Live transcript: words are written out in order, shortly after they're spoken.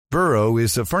Burrow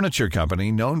is a furniture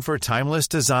company known for timeless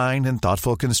design and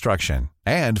thoughtful construction,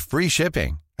 and free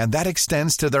shipping, and that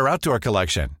extends to their outdoor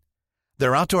collection.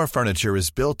 Their outdoor furniture is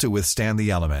built to withstand the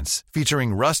elements,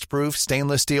 featuring rust-proof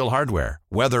stainless steel hardware,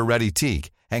 weather-ready teak,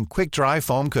 and quick-dry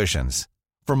foam cushions.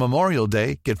 For Memorial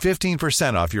Day, get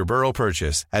 15% off your Burrow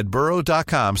purchase at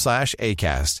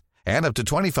burrow.com/ACAST and up to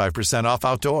 25% off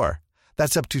outdoor.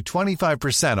 That's up to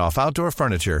 25% off outdoor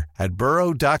furniture at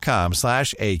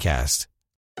burrow.com/ACAST.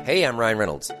 Hey, I'm Ryan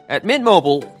Reynolds. At Mint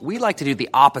Mobile, we like to do the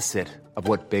opposite of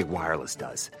what Big Wireless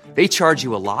does. They charge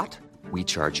you a lot, we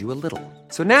charge you a little.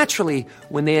 So naturally,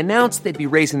 when they announced they'd be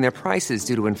raising their prices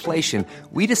due to inflation,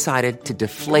 we decided to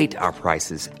deflate our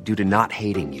prices due to not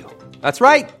hating you. That's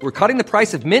right. We're cutting the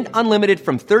price of Mint Unlimited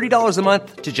from $30 a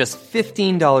month to just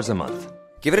 $15 a month.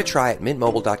 Give it a try at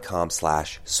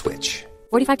mintmobile.com/switch.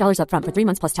 $45 up front for 3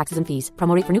 months plus taxes and fees.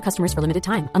 Promo rate for new customers for limited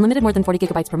time. Unlimited more than 40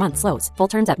 gigabytes per month. Slows full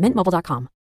terms at mintmobile.com.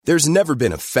 There's never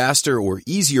been a faster or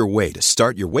easier way to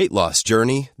start your weight loss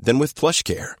journey than with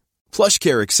PlushCare.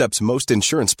 PlushCare accepts most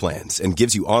insurance plans and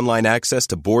gives you online access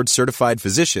to board-certified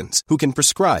physicians who can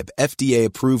prescribe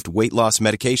FDA-approved weight loss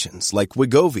medications like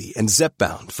Wegovy and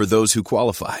Zepbound for those who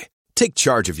qualify. Take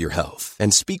charge of your health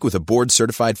and speak with a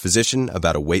board-certified physician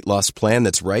about a weight loss plan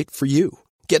that's right for you.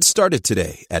 Get started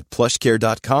today at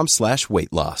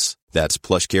plushcare.com/weight loss. That's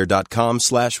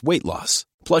plushcare.com/weight loss.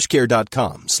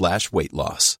 plushcare.com/weight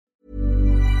loss.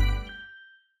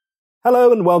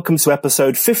 Hello and welcome to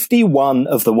episode 51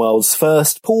 of the world's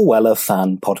first Paul Weller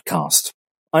fan podcast.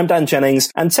 I'm Dan Jennings,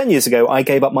 and 10 years ago I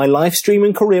gave up my live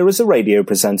streaming career as a radio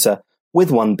presenter with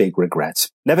one big regret: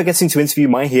 never getting to interview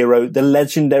my hero, the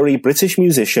legendary British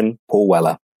musician Paul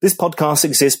Weller. This podcast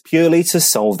exists purely to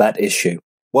solve that issue.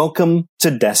 Welcome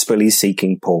to Desperately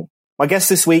Seeking Paul. My guest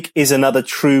this week is another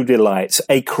true delight,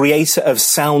 a creator of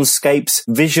soundscapes,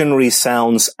 visionary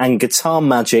sounds, and guitar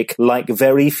magic like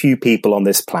very few people on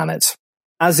this planet.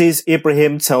 Aziz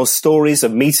Ibrahim tells stories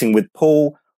of meeting with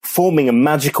Paul, forming a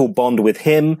magical bond with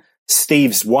him,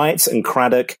 Steve's White and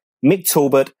Craddock, Mick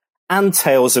Talbot, and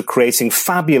tales of creating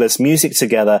fabulous music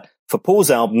together for Paul's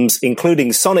albums,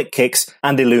 including Sonic Kicks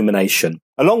and Illumination,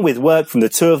 along with work from the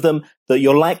two of them that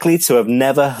you're likely to have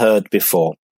never heard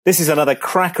before. This is another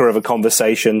cracker of a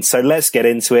conversation, so let's get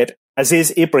into it.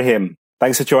 Aziz Ibrahim,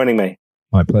 thanks for joining me.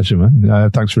 My pleasure,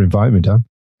 man. Thanks for inviting me, Dan.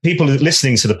 People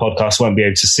listening to the podcast won't be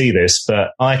able to see this,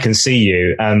 but I can see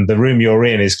you, and the room you're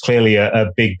in is clearly a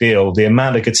big deal. The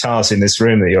amount of guitars in this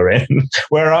room that you're in.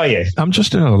 Where are you? I'm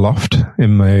just in a loft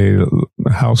in my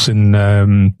house in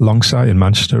Longside in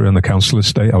Manchester, in the council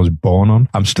estate I was born on.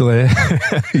 I'm still here.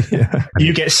 Yeah.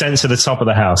 You get sent to the top of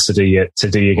the house to do your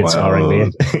guitaring.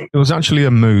 Well, it was actually a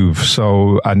move,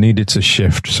 so I needed to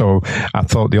shift. So I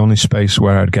thought the only space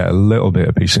where I'd get a little bit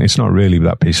of peace, and it's not really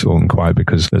that peaceful and quiet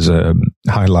because there's a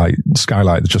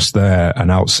skylight just there, and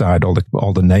outside all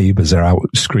the neighbours are out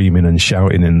screaming and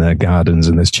shouting in their gardens,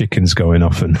 and there's chickens going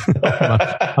off. And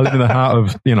I live in the heart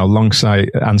of Longside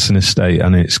Anson Estate,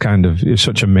 and it's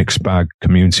such a mixed bag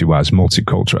community wise,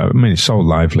 multicultural. I mean, it's so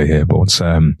lively here, but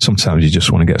sometimes you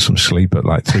just want to get some sleep at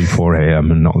like 3-4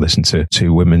 a.m. and not listen to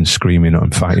two women screaming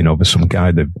and fighting over some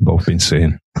guy they've both been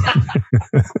seeing.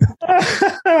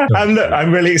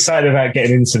 I'm really excited about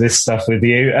getting into this stuff with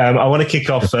you. I want to kick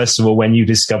off, first of all, when you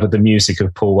discovered the music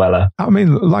of Paul Weller. I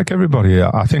mean, like everybody,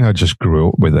 I think I just grew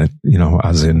up with it,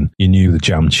 as in you knew the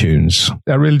jam tunes.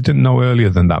 I really didn't know earlier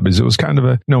than that because it was kind of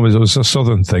it was a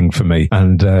southern thing for me.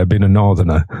 And being a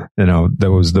northerner,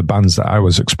 there was the bands that I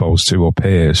was exposed to up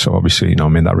here. So obviously,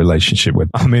 I'm in that relationship with,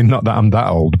 not that I'm that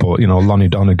old, but, Lonnie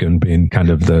Donegan being kind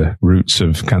of the roots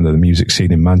of kind of the music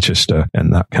scene in Manchester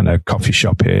and that kind of coffee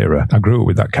shop era. I grew up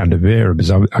with that kind of era because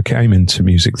I came into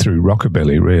music through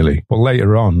rockabilly, really. But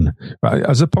later on,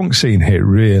 as the punk scene hit,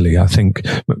 really, I think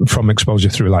from exposure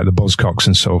through like the Buzzcocks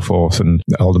and so forth and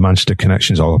all the Manchester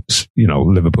connections, all,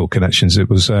 Liverpool connections, it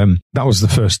was, that was the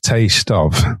first taste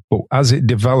of. But as it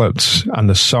developed and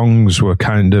the songs were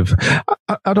kind of,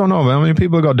 I don't know, I mean,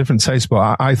 people have got different tastes,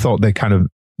 but I thought the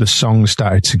songs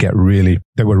started to get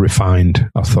they were refined.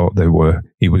 I thought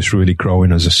he was really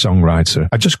growing as a songwriter.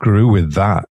 I just grew with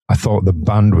that. I thought the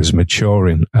band was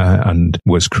maturing and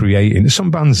was creating.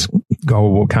 Some bands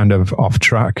go kind of off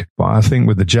track, but I think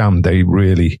with the Jam, they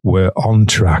really were on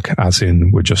track, as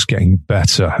in we're just getting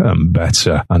better and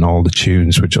better, and all the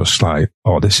tunes were just like,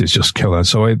 oh, this is just killer.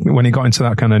 So when he got into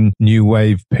that kind of new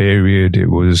wave period, it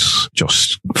was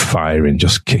just firing,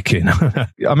 just kicking.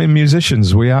 I mean,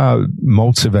 musicians, we are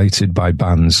motivated by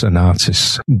bands and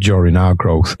artists during our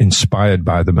growth, inspired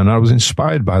by them. And I was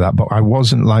inspired by that, but I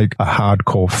wasn't like a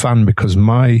hardcore fan because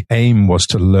my aim was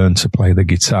to learn to play the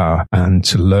guitar and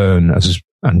to learn as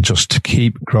and just to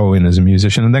keep growing as a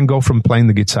musician, and then go from playing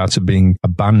the guitar to being a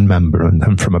band member, and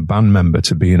then from a band member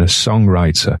to being a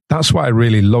songwriter. That's what I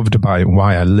really loved about it,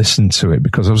 why I listened to it,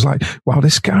 because I was like, wow,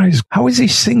 this guy's, how is he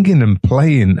singing and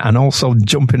playing and also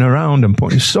jumping around and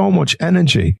putting so much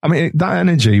energy? I mean, that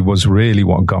energy was really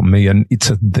what got me. And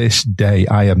to this day,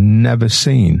 I have never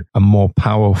seen a more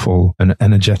powerful and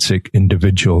energetic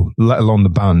individual, let alone the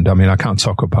band. I mean, I can't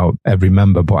talk about every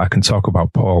member, but I can talk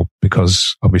about Paul,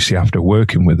 because obviously after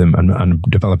working with him and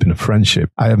developing a friendship,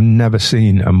 I have never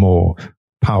seen a more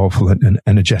powerful and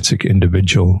energetic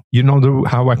individual. You know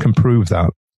how I can prove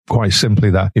that? Quite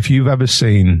simply, that if you've ever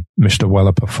seen Mr.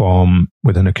 Weller perform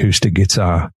with an acoustic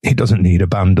guitar, he doesn't need a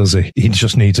band, does he? He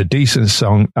just needs a decent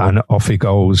song, and off he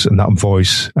goes, and that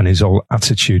voice and his whole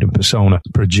attitude and persona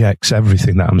projects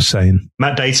everything that I'm saying.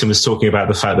 Matt Dayton was talking about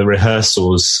the fact that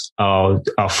rehearsals are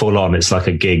full on. It's like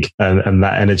a gig, and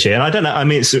that energy. And I don't know. I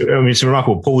mean, it's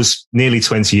remarkable. Paul's nearly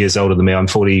 20 years older than me. I'm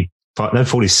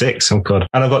 46. Oh God.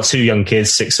 And I've got 2 young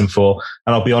kids, 6 and 4.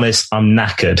 And I'll be honest, I'm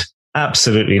knackered.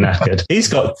 Absolutely knackered. He's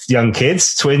got young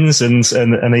kids, twins and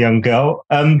a young girl.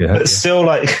 But still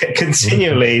like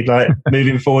continually like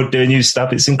moving forward, doing new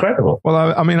stuff. It's incredible.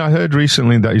 Well, I mean, I heard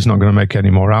recently that he's not going to make any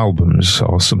more albums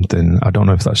or something. I don't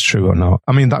know if that's true or not.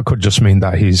 I mean, that could just mean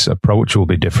that his approach will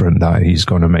be different, that he's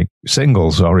going to make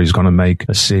singles, or he's going to make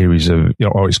a series of, you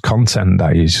know, or his content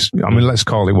that I mean, let's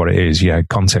call it what it is. Yeah.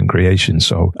 Content creation.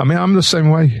 So, I mean, I'm the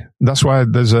same way. That's why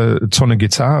there's a ton of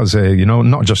guitars here, you know,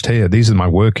 not just here. These are my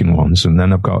working ones. And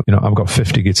then I've got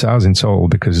 50 guitars in total,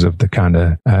 because of the kind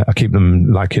of, I keep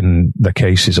them like in the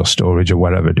cases or storage or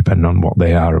whatever, depending on what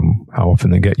they are and how often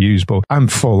they get used. But I'm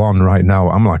full on right now.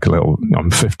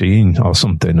 I'm 15 or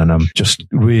something, and I'm just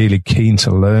really keen to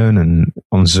learn, and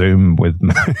on Zoom with,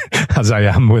 as I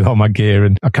am with all my gear,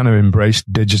 and I kind of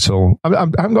embraced digital. I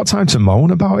haven't got time to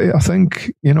moan about it, I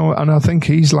think, you know, and I think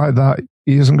he's like that.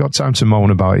 He hasn't got time to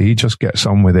moan about it. He just gets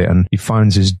on with it, and he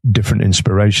finds his different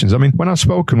inspirations. I mean, when I've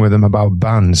spoken with him about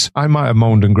bands, I might have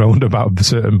moaned and groaned about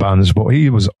certain bands, but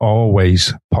he was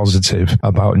always positive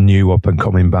about new up and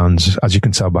coming bands, as you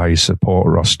can tell by his support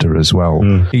roster as well.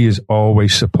 He is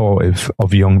always supportive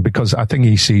of young, because I think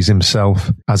he sees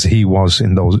himself as he was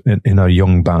in a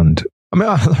young band. I mean,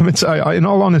 let me tell you, in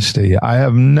all honesty, I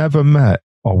have never met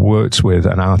or worked with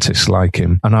an artist like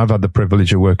him. And I've had the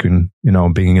privilege of working, you know,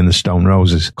 being in the Stone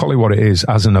Roses. Call it what it is,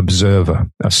 as an observer,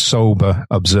 a sober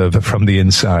observer from the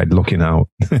inside looking out,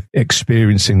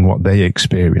 experiencing what they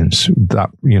experience. That,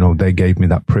 you know, they gave me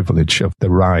that privilege of the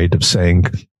ride of saying,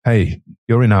 hey,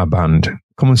 you're in our band.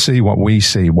 Come and see what we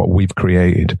see, what we've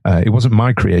created. It wasn't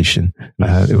my creation.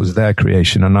 It was their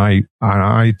creation. And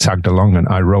I tagged along, and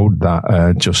I rode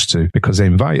that because they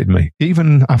invited me.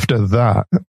 Even after that,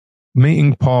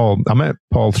 meeting Paul, I met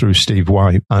Paul through Steve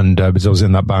White, and because I was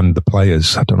in that band, The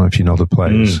Players. I don't know if you know The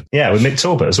Players. Yeah, with Mick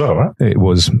Talbot as well, right? It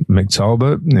was Mick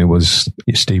Talbot, it was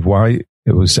Steve White,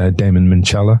 it was Damon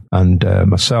Minchella, and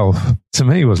myself. To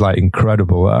me, it was like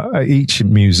incredible. Each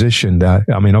musician,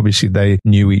 I mean, obviously they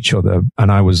knew each other,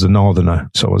 and I was the Northerner,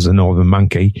 so I was the Northern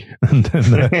Monkey, and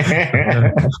then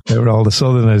they were all the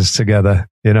Southerners together,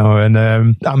 you know. And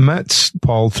I met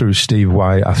Paul through Steve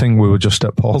White. I think we were just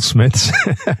at Paul Smith's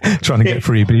trying to get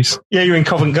freebies. Yeah, you were in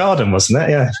Covent Garden, wasn't it?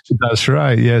 Yeah, that's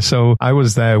right. Yeah, so I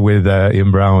was there with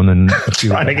Ian Brown and a few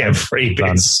trying to get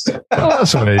freebies. Well,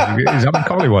 that's what it is. I'm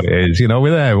calling what it is. You know,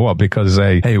 we're there. What? Because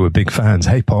hey, we're big fans.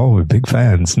 Hey, Paul, we're big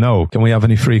fans. No, can we have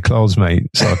any free clothes, mate?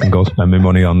 So I can go spend my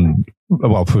money on.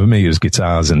 Well, for me, it was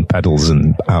guitars and pedals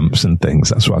and amps and things.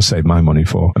 That's what I saved my money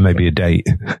for. And maybe a date,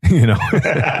 you know.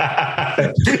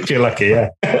 If you're lucky, yeah.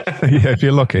 Yeah, if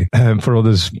you're lucky. For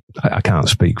others, I can't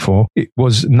speak for. It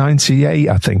was 98,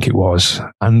 I think it was.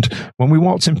 And when we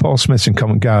walked in Paul Smith's in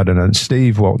Covent Garden, and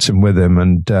Steve walked in with him,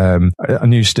 and I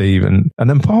knew Steve. And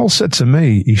then Paul said to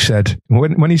me, he said,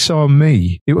 when he saw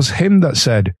me, it was him that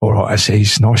said, all right, I see,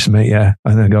 it's nice to meet you.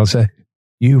 And then God said,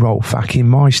 you wrote fucking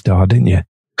My Star, didn't you?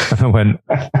 And I went,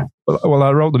 well,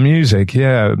 I wrote the music,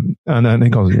 yeah. And then he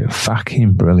goes,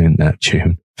 fucking brilliant, that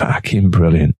tune. Fucking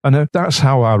brilliant. And that's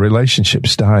how our relationship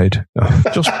started.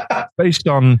 Just based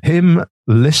on him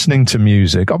listening to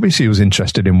music. Obviously, he was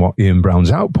interested in what Ian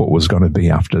Brown's output was going to be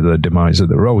after the demise of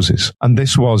the Roses. And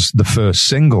this was the first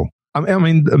single. I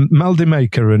mean, Melody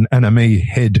Maker and NME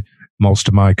hid most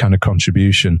of my kind of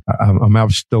contribution.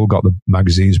 I've still got the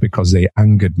magazines because they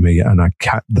angered me, and I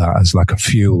kept that as like a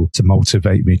fuel to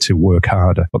motivate me to work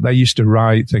harder. But they used to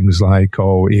write things like,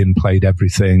 oh, Ian played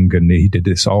everything and he did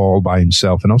this all by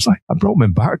himself. And I was like, I brought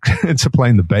him back to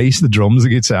playing the bass, the drums, the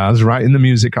guitars, writing the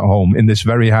music at home in this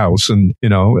very house and,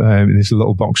 in this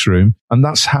little box room. And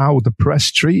that's how the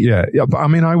press treat you. Yeah, but I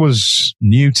mean, I was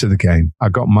new to the game. I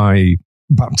got my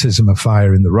baptism of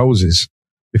fire in the Roses.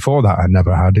 Before that, I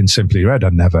never had. In Simply Red, I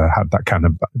never had that kind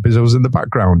of, because I was in the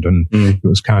background and it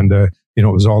was kind of, it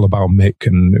was all about Mick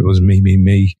and it was me.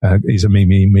 He's a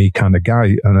me kind of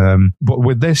guy. And, but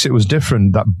with this, it was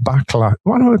different. That backlash,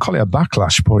 well, I don't want to call it a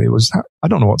backlash, but it was that, I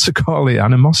don't know what to call it,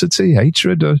 animosity,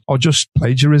 hatred, or just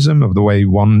plagiarism of the way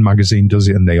one magazine does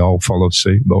it and they all follow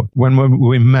suit. But when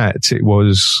we met, it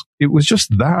was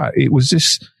just that. It was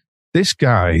this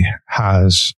guy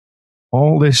has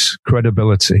all this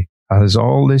credibility, has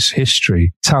all this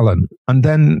history, talent, and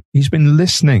then he's been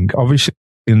listening, obviously,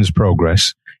 in his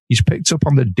progress. He's picked up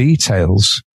on the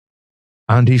details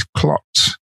and he's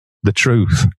clocked the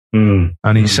truth.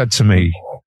 And he said to me,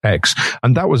 X.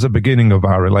 And that was the beginning of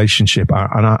our relationship.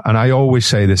 And I always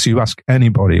say this, you ask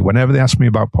anybody, whenever they ask me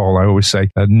about Paul, I always say,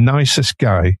 the nicest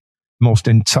guy, most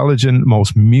intelligent,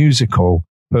 most musical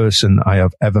person I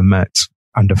have ever met,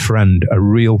 and a friend, a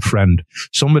real friend,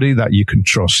 somebody that you can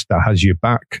trust, that has your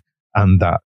back and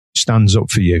that stands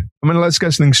up for you. I mean, let's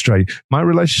get things straight. My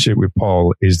relationship with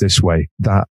Paul is this way,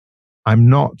 that I'm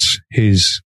not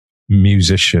his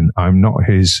musician. I'm not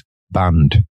his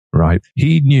band, right?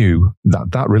 He knew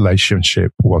that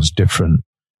relationship was different.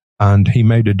 And he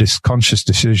made a conscious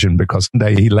decision because one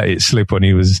day he let it slip when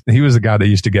he was the guy that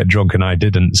used to get drunk and I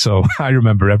didn't. So I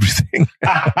remember everything.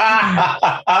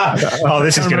 Oh,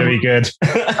 this is going to be good.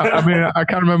 I mean, I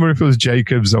can't remember if it was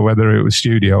Jacobs or whether it was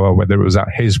studio or whether it was at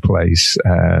his place,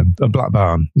 a Black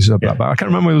Barn. This is a Black Barn. I can't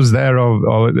remember if it was there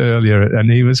or earlier.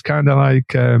 And he was kind of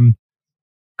like,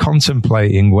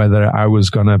 contemplating whether I was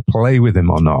going to play with him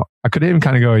or not. I could hear him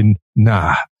kind of going,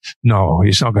 no,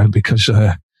 he's not going to, because,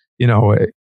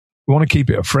 we want to keep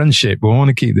it a friendship. We want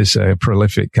to keep this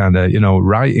prolific kind of,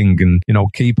 writing and,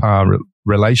 keep our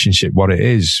relationship what it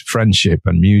is, friendship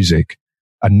and music,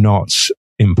 and not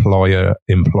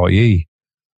employer-employee,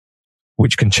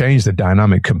 which can change the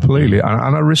dynamic completely.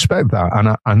 And I respect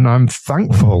that. And I'm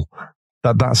thankful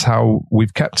that that's how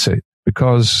we've kept it,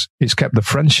 because it's kept the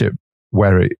friendship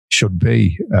where it should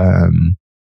be.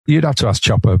 You'd have to ask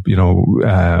Chopper,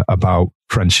 about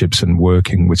friendships and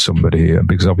working with somebody,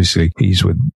 because obviously he's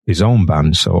with his own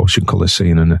band, so Ocean Colour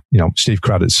Scene, and Steve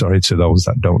Craddock, sorry to those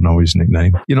that don't know his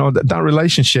nickname. That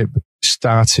relationship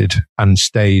started and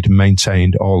stayed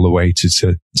maintained all the way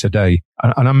to today.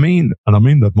 And I mean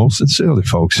that most sincerely,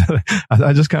 folks.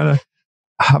 I just kind of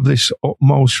have this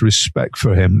utmost respect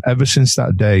for him ever since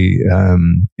that day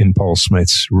in Paul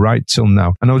Smith's right till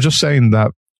now. And I was just saying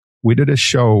that we did a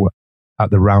show at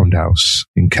the Roundhouse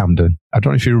in Camden. I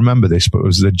don't know if you remember this, but it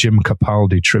was the Jim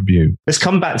Capaldi tribute. Let's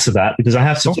come back to that, because I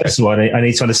have to. First of all, I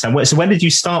need to understand. So when did you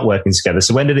start working together?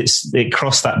 So when did it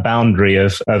cross that boundary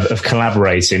of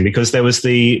collaborating? Because there was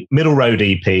the Middle Road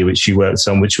EP, which you worked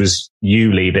on, which was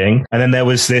you leading, and then there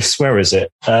was this. Where is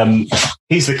it?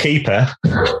 He's the Keeper.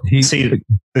 The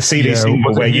CD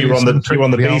single where you were on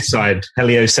the B side,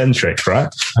 Heliocentric,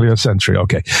 right? Heliocentric.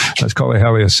 Okay, let's call it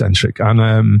Heliocentric.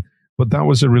 And but that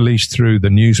was a release through the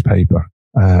newspaper.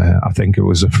 I think it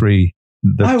was a free.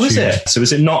 Was it? So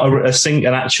was it not an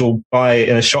actual buy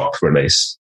in a shop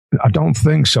release? I don't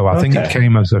think so. I think it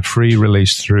came as a free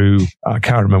release through, I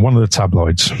can't remember, one of the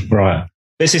tabloids. Right.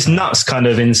 This is nuts, kind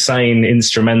of insane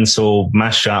instrumental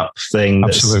mashup thing.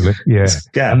 Absolutely, yeah.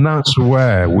 And that's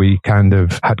where we kind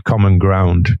of had common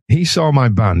ground. He saw my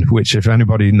band, which, if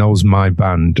anybody knows my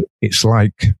band, it's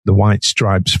like the White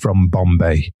Stripes from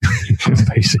Bombay,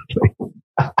 basically.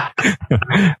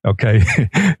 Okay,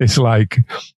 it's like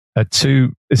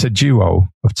it's a duo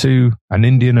of two, an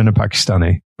Indian and a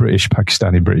Pakistani,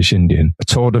 British Indian, a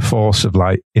tour de force of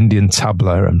like Indian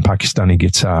tabla and Pakistani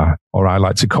guitar, or I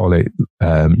like to call it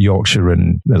Yorkshire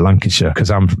and Lancashire,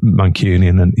 because I'm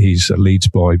Mancunian and he's a Leeds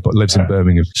boy but lives in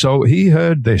Birmingham. So he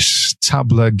heard this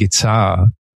tabla guitar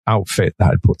outfit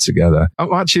that I'd put together.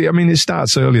 Actually, I mean, it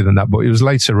starts earlier than that, but it was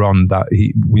later on that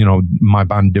my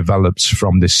band developed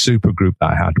from this super group that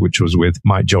I had, which was with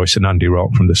Mike Joyce and Andy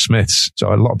Rourke from the Smiths.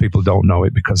 So a lot of people don't know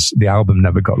it because the album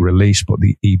never got released, but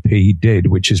the EP did,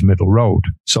 which is Middle Road.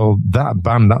 So that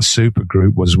band, that super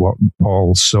group, was what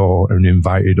Paul saw and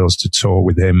invited us to tour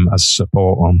with him as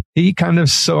support on. He kind of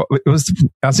saw, it was,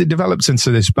 as it developed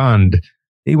into this band,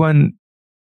 he went,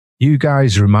 you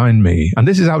guys remind me, and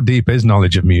this is how deep his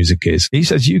knowledge of music is. He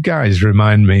says, you guys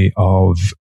remind me of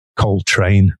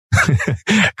Coltrane.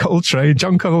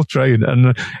 John Coltrane.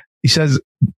 And he says,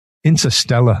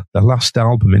 Interstellar, the last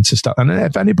album, Interstellar. And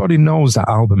if anybody knows that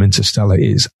album, Interstellar, it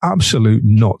is absolute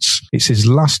nuts. It's his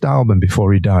last album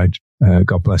before he died.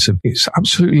 God bless him. It's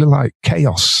absolutely like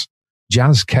chaos,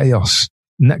 jazz chaos.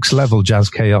 Next level jazz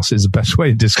chaos is the best way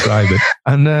to describe it.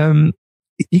 And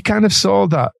he kind of saw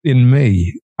that in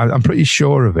me. I'm pretty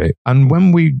sure of it. And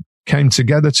when we came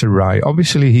together to write,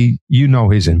 obviously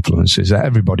his influences.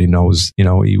 Everybody knows,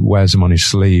 he wears them on his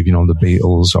sleeve, the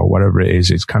Beatles or whatever it is.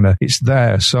 It's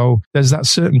there. So there's that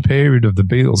certain period of the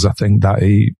Beatles, I think, that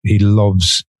he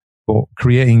loves, but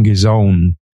creating his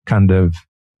own kind of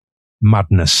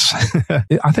madness.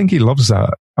 I think he loves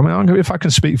that. I mean, if I can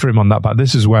speak for him on that, but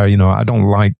this is where, I don't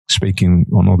like speaking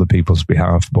on other people's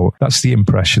behalf, but that's the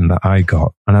impression that I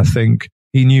got. And I think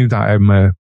he knew that I'm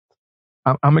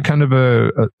a kind of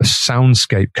a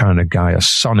soundscape kind of guy, a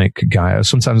sonic guy.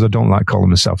 Sometimes I don't like calling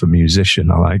myself a musician.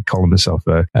 I like calling myself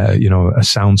a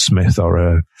soundsmith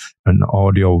or an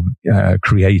audio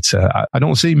creator. I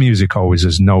don't see music always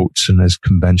as notes and as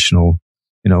conventional.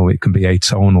 It can be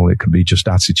atonal. It could be just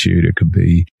attitude. It could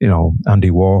be,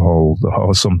 Andy Warhol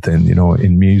or something,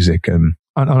 in music. And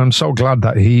I'm so glad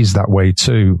that he's that way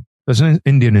too. There's an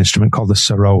Indian instrument called the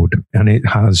sarod, and it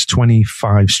has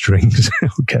 25 strings.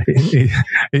 Okay.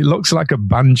 It looks like a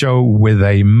banjo with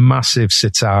a massive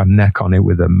sitar neck on it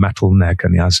with a metal neck,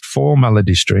 and it has 4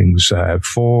 melody strings,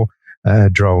 4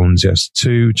 drones, yes,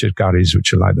 2 chidgaris,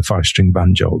 which are like the 5-string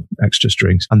banjo, extra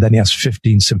strings, and then he has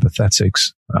 15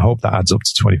 sympathetics. I hope that adds up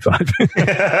to 25.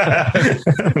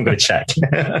 I'm going to check.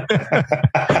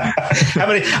 How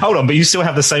many? Hold on, but you still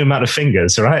have the same amount of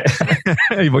fingers, right?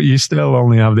 But you still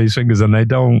only have these fingers, and they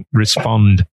don't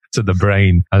respond to the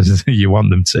brain as you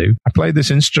want them to. I played this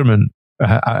instrument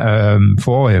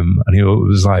for him, and he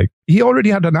was like, he already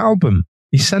had an album.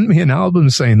 He sent me an album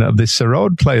saying that this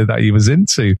sarod player that he was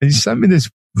into. And he sent me this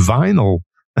vinyl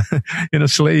in a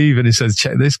sleeve, and he says,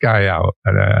 check this guy out.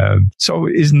 And, so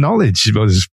his knowledge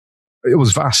was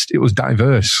vast. It was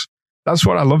diverse. That's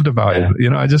what I loved about him.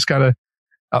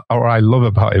 I love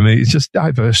about him. It's just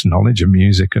diverse knowledge of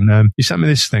music. And he sent me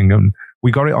this thing, and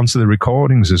we got it onto the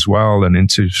recordings as well and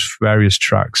into various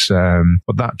tracks.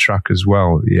 But that track as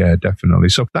well. Yeah, definitely.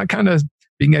 So that kind of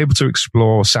being able to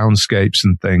explore soundscapes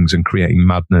and things and creating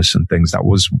madness and things, that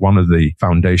was one of the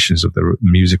foundations of the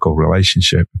musical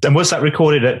relationship. And was that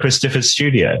recorded at Chris Difford's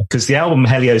studio? Because the album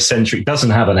Heliocentric doesn't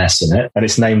have an S in it, and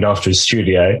it's named after his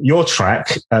studio. Your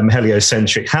track,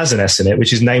 Heliocentric, has an S in it,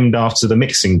 which is named after the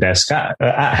mixing desk at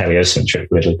Heliocentric,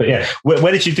 really. But yeah,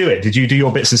 where did you do it? Did you do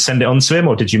your bits and send it on to him,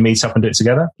 or did you meet up and do it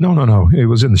together? No. It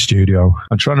was in the studio.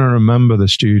 I'm trying to remember the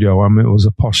studio. I mean, it was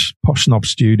a posh knob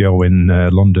studio in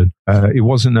London.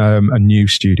 It wasn't a new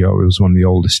studio. It was one of the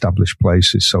old established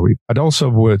places. So I'd also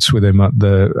worked with him at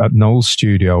Noel's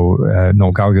studio,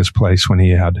 Noel Gallagher's place, where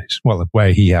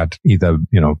he had either,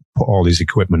 put all his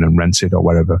equipment and rented or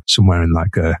whatever, somewhere in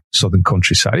like a southern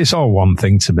countryside. It's all one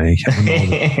thing to me.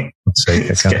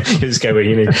 Let's go where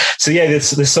you need. So yeah, the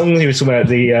song you were talking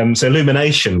about, so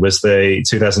Illumination was the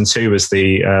 2002 was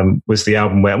the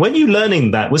album where, when you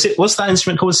learning that, what's that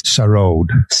instrument called?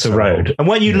 Sarod. And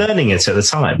weren't you learning it at the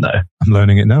time though? I'm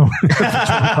learning it now.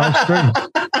 25 strings.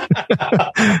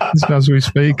 As we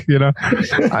speak,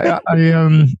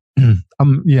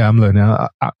 I'm learning.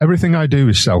 Everything I do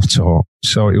is self-taught.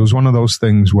 So it was one of those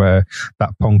things where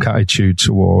that punk attitude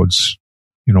towards,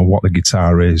 what the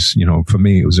guitar is, for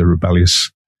me, it was a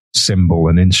rebellious symbol,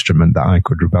 an instrument that I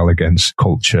could rebel against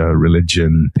culture,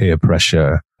 religion, peer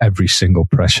pressure, every single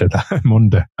pressure that I'm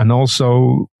under. And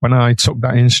also, when I took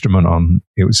that instrument on,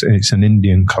 it's an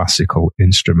Indian classical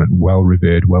instrument, well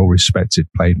revered, well respected,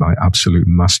 played by absolute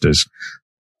masters.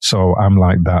 So I'm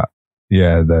like that,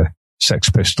 the Sex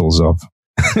Pistols of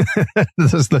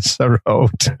there's the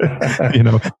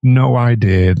sarod. No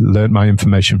idea. Learned my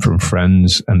information from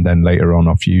friends, and then later on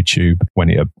off YouTube when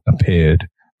it appeared.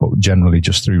 But generally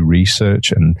just through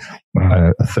research and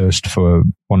a thirst for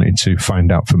wanting to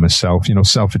find out for myself,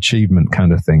 self-achievement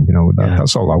kind of thing.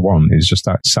 That's all I want, is just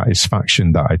that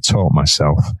satisfaction that I taught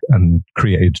myself and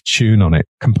created a tune on it,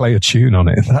 can play a tune on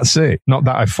it. That's it. Not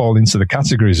that I fall into the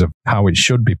categories of how it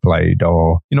should be played,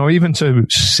 or, even to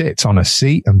sit on a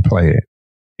seat and play it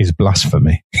is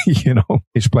blasphemy.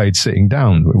 It's played sitting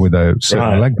down with a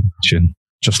certain leg position,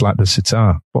 just like the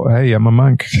sitar. But hey, I'm a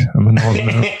Manc. I'm an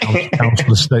ordinary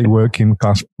council estate working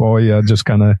class boy. I just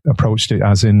kind of approached it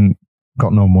as in,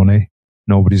 got no money,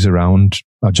 nobody's around,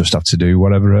 I just have to do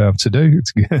whatever I have to do.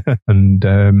 And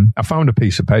I found a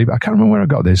piece of paper. I can't remember where I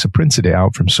got this. I printed it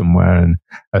out from somewhere and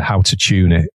how to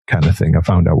tune it kind of thing. I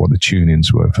found out what the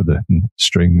tunings were for the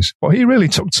strings. But he really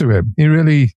took to it.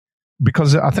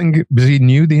 Because I think he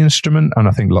knew the instrument, and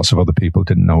I think lots of other people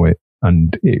didn't know it.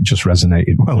 And it just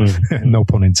resonated. Well, no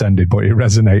pun intended, but it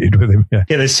resonated with him. Yeah,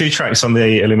 there's 2 tracks on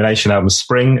the Illumination album,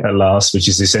 Spring at Last, which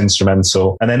is this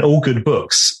instrumental, and then All Good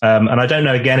Books. And I don't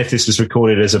know, again, if this was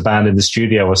recorded as a band in the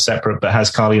studio or separate, but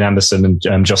has Carleen Anderson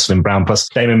and Jocelyn Brown, plus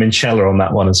Damon Minchella on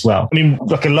that one as well. I mean,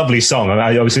 like a lovely song.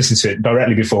 I was listening to it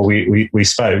directly before we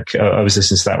spoke. I was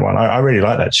listening to that one. I really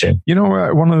like that tune. You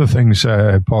know, one of the things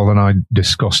Paul and I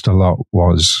discussed a lot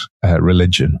was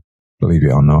religion. Believe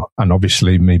it or not. And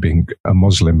obviously me being a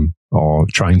Muslim or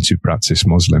trying to practice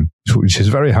Muslim, which is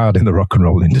very hard in the rock and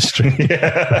roll industry.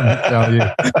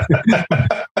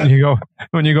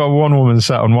 when you got one woman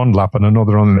sat on one lap and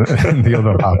another on the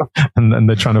other lap, and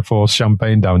they're trying to force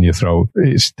champagne down your throat,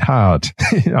 it's hard.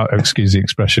 Excuse the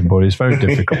expression, but it's very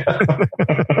difficult.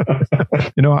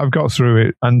 You know, I've got through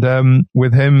it. And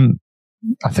with him,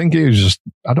 I think it was just,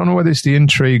 I don't know whether it's the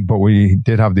intrigue, but we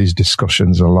did have these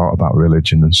discussions a lot about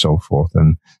religion and so forth.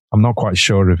 And I'm not quite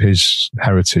sure of his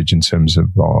heritage in terms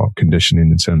of, or conditioning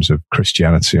in terms of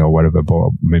Christianity or whatever, but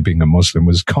me being a Muslim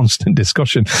was constant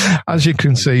discussion, as you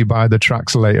can see by the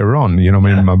tracks later on, you know, I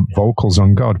mean, my vocals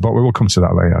on God, but we will come to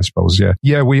that later, I suppose. Yeah.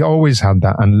 Yeah. We always had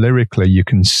that. And lyrically, you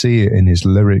can see it in his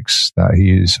lyrics that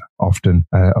he is often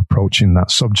approaching that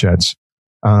subject.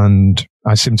 And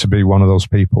I seem to be one of those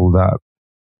people that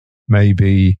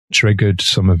maybe triggered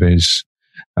some of his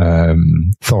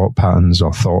thought patterns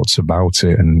or thoughts about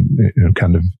it, and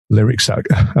kind of lyrics that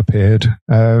appeared.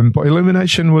 But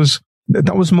Illumination was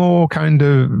more kind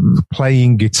of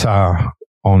playing guitar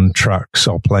on tracks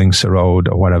or playing sarod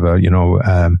or whatever, you know,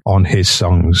 on his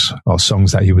songs or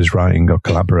songs that he was writing or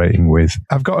collaborating with.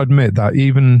 I've got to admit that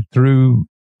even through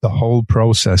the whole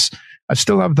process, I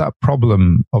still have that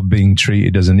problem of being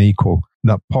treated as an equal,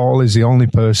 that Paul is the only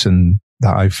person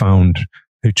that I found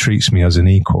who treats me as an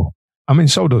equal. I mean,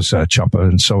 so does Chopper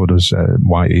and so does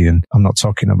Whitey, and I'm not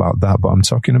talking about that, but I'm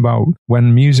talking about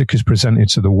when music is presented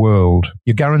to the world,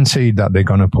 you're guaranteed that they're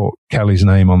going to put Kelly's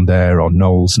name on there or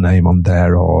Noel's name on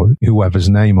there or whoever's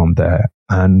name on there.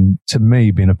 And to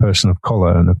me, being a person of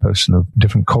color and a person of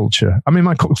different culture, I mean,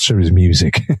 my culture is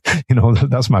music. You know,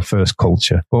 that's my first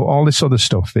culture. But all this other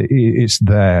stuff, it's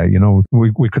there. You know,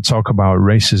 we could talk about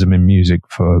racism in music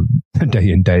for day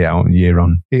in, day out, and year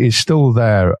on. It is still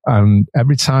there. And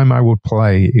every time I would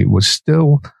play, it was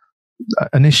still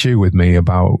an issue with me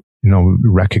about, you know,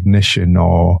 recognition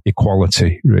or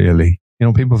equality, really. You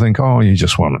know, people think, oh, you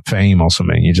just want fame or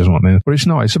something. You just want this. But it's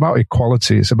not. It's about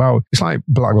equality. It's like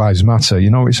Black Lives Matter. You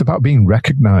know, it's about being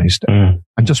recognized and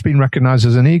just being recognized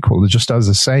as an equal, just as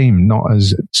the same, not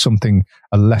as something,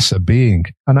 a lesser being.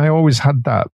 And I always had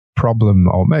that problem,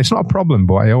 or it's not a problem,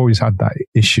 but I always had that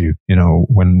issue, you know,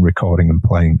 when recording and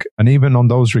playing. And even on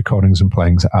those recordings and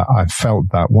playings, I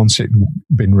felt that once it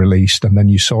been released and then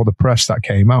you saw the press that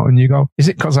came out and you go, is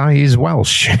it because I is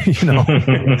Welsh? You know,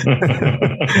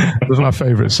 it was my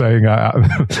favorite saying.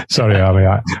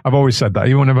 I've always said that.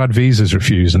 Even when I've had visas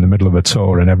refused in the middle of a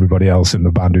tour and everybody else in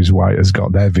the band who's white has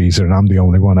got their visa and I'm the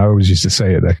only one, I always used to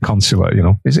say at the consulate, you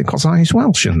know, is it because I is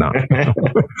Welsh in that?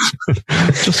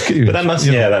 Just cute. But that must,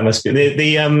 that must be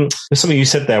there's something you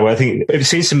said there where I think it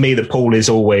seems to me that Paul is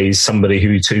always somebody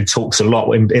who talks a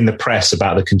lot in the press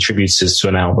about the contributors to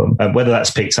an album. Whether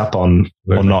that's picked up on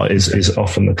or not is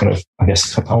often the kind of, I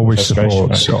guess, always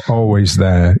supports, always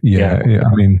there. Yeah.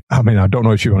 I mean, I don't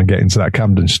know if you want to get into that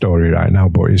Camden story right now,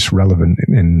 but it's relevant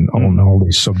on all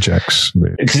these subjects.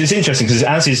 Because it's interesting, because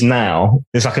as is now,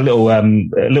 there's like a little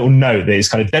note that is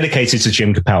kind of dedicated to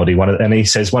Jim Capaldi. And he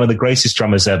says, one of the greatest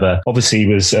drummers ever. Obviously, he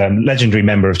was a legendary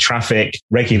member of Traffic,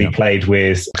 regularly played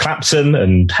with Clapton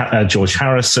and George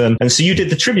Harrison. And so you did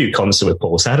the tribute concert with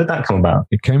Paul. So how did that come about?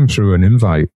 It came through an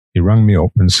invite. He rang me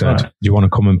up and said, do you want to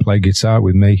come and play guitar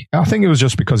with me? I think it was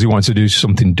just because he wanted to do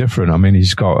something different. I mean,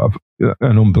 he's got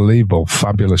an unbelievable,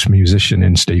 fabulous musician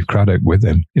in Steve Craddock with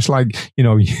him. It's like, you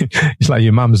know, it's like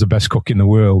your mum's the best cook in the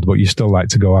world, but you still like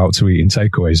to go out to eat in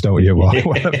takeaways, don't you?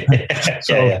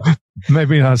 So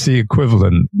maybe that's the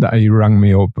equivalent, that he rang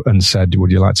me up and said,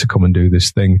 would you like to come and do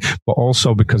this thing? But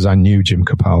also because I knew Jim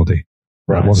Capaldi.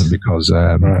 Right. It wasn't because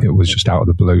it was just out of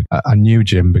the blue. I knew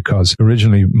Jim because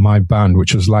originally my band,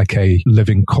 which was like a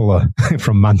Living Colour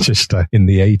from Manchester in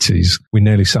the 80s, we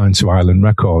nearly signed to Island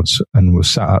Records and were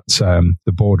sat at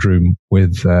the boardroom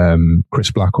with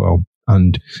Chris Blackwell.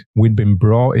 And we'd been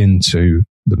brought into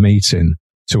the meeting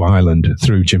to Ireland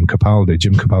through Jim Capaldi.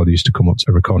 Jim Capaldi used to come up to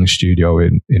a recording studio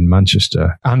in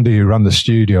Manchester. Andy, who ran the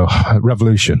studio,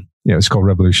 Revolution. Yeah, it's called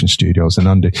Revolution Studios, and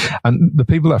Andy. And the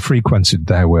people that frequented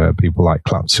there were people like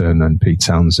Clapton and Pete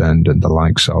Townsend and the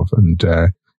likes of, and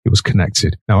it was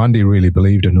connected. Now, Andy really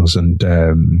believed in us, and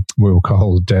we were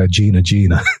called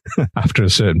Gina after a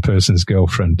certain person's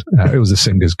girlfriend. It was a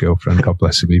singer's girlfriend. God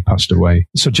bless him. He passed away.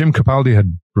 So Jim Capaldi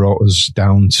had brought us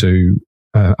down to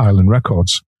Island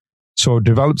Records. So I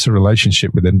developed a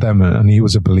relationship with them, and he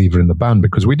was a believer in the band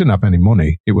because we didn't have any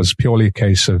money. It was purely a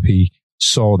case of he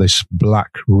saw this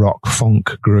black rock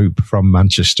funk group from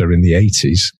Manchester in the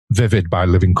 80s. Vivid by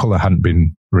Living Colour hadn't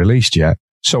been released yet.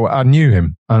 So I knew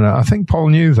him, and I think Paul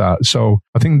knew that. So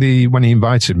I think when he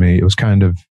invited me, it was kind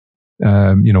of,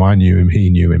 I knew him, he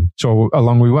knew him. So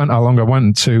along I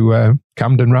went to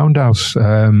Camden Roundhouse.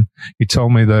 He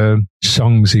told me the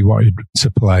songs he wanted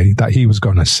to play that he was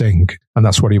going to sing, and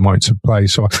that's what he wanted to play.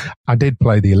 So I did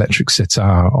play the electric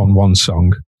sitar on one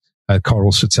song,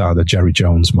 choral sitar, the Jerry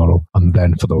Jones model. And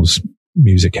then for those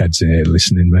music heads here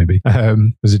listening, maybe,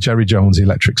 there's a Jerry Jones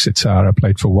electric sitar I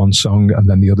played for one song, and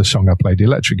then the other song I played the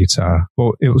electric guitar.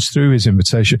 But it was through his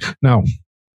invitation. Now,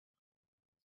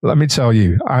 let me tell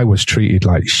you, I was treated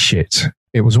like shit.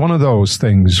 It was one of those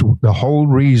things. The whole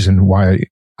reason why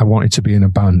I wanted to be in a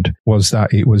band was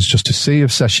that it was just a sea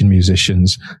of session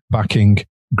musicians backing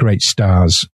great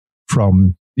stars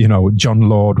from, John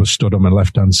Lord was stood on my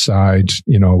left-hand side.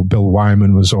 Bill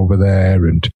Wyman was over there.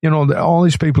 And, all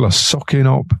these people are sucking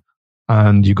up.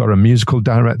 And you've got a musical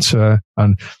director.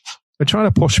 And they're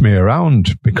trying to push me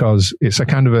around because it's a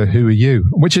kind of a who are you,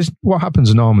 which is what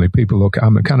happens normally. People look,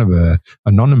 I'm a kind of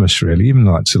anonymous, really. Even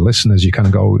like to listeners, you kind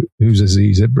of go, who's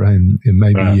Aziz Ibrahim? And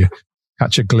maybe you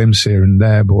catch a glimpse here and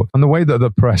there. But and the way that the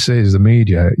press is, the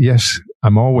media, yes,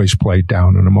 I'm always played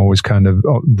down, and I'm always kind of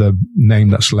the name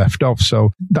that's left off. So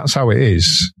that's how it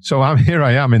is. So here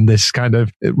I am in this kind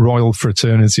of royal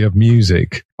fraternity of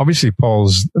music. Obviously,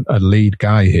 Paul's a lead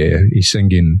guy here. He's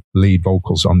singing lead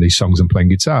vocals on these songs and playing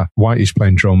guitar. Whitey's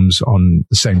playing drums on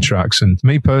the same tracks. And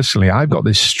me personally, I've got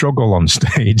this struggle on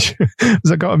stage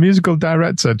because I've got a musical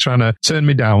director trying to turn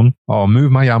me down or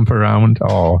move my amp around,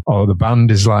 or the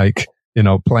band is like,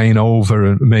 playing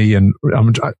over me, and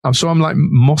I'm like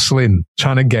muscling,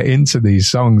 trying to get into these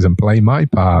songs and play my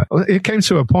part. It came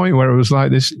to a point where it was like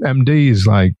this MD is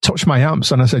like, touch my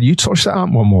amps. And I said, you touch that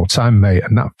amp one more time, mate,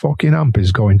 and that fucking amp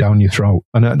is going down your throat.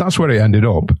 And that's where it ended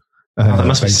up. That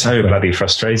must be so bloody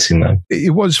frustrating, though.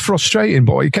 It was frustrating,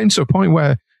 but it came to a point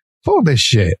where, fuck this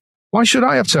shit. Why should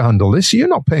I have to handle this? You're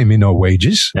not paying me no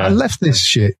wages. Yeah. I left this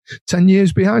shit 10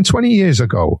 years behind, 20 years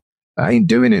ago. I ain't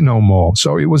doing it no more.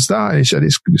 So it was that. He said,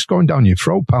 it's going down your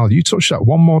throat, pal. You touch that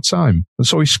one more time. And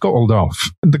so he scuttled off.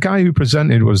 The guy who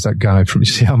presented was that guy from, you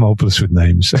see, I'm hopeless with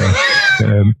names.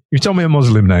 You told me a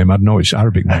Muslim name, I'd know it's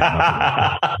Arabic name.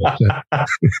 But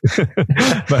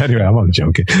anyway, I'm only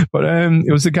joking. But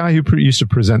it was the guy who used to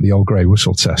present the old grey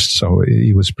whistle test. So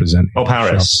he was presenting. Bob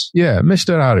Harris. Yeah,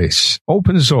 Mr. Harris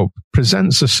opens up,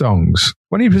 presents the songs.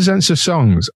 When he presents the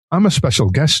songs, I'm a special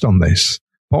guest on this.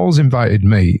 Paul's invited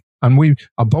me. And we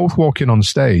are both walking on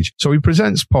stage. So he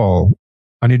presents Paul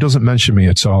and he doesn't mention me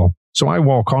at all. So I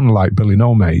walk on like Billy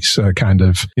No Mates, kind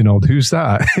of, who's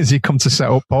that? Has he come to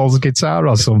set up Paul's guitar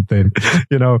or something?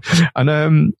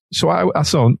 And so I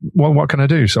thought, well, what can I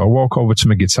do? So I walk over to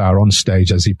my guitar on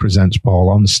stage as he presents Paul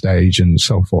on stage and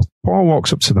so forth. Paul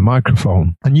walks up to the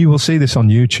microphone, and you will see this on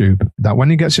YouTube, that when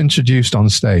he gets introduced on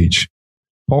stage,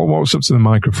 Paul walks up to the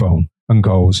microphone and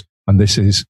goes, and this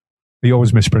is, he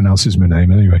always mispronounces my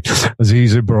name anyway.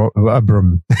 Aziz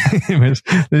Ibrahim. This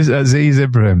is Aziz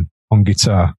Ibrahim on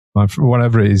guitar.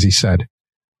 Whatever it is he said.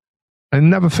 I'll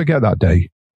never forget that day.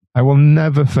 I will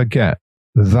never forget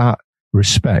that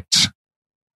respect,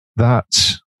 that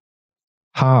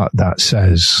heart that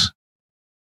says,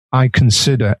 I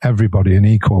consider everybody an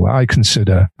equal. I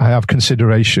have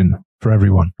consideration for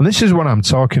everyone. And this is what I'm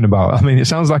talking about. I mean, it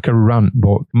sounds like a rant,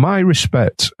 but my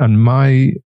respect and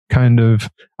my kind of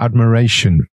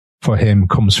admiration for him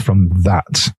comes from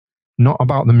that. Not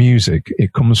about the music.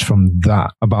 It comes from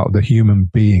that, about the human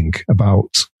being,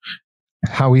 about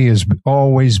how he has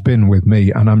always been with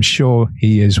me. And I'm sure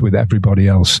he is with everybody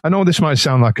else. I know this might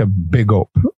sound like a big up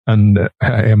and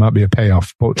it might be a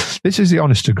payoff, but this is the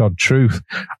honest to God truth,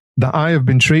 that I have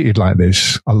been treated like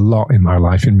this a lot in my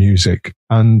life in music.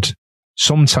 And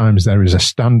sometimes there is a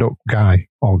stand-up guy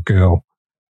or girl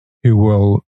who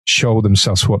will show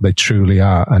themselves what they truly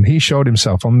are. And he showed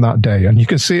himself on that day. And you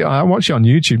can see, I watch it on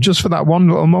YouTube just for that one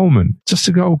little moment, just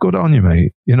to go, good on you,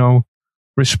 mate.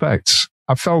 Respect.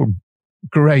 I felt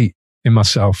great in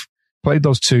myself. Played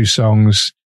those two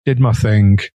songs. did my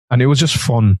thing, and it was just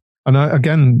fun. And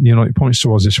again, you know, it points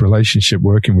towards this relationship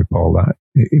working with Paul that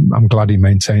I'm glad he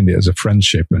maintained it as a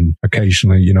friendship. And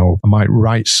occasionally, you know, I might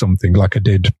write something like I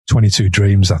did 22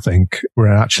 Dreams, I think,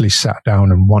 where I actually sat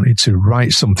down and wanted to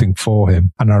write something for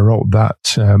him. And I wrote that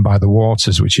By the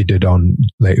Waters, which he did on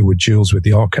later with Jules with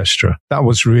the orchestra. That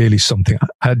was really something.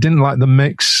 I didn't like the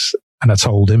mix. And I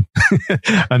told him,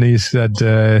 and he said,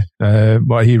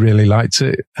 well, he really liked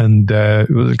it. And it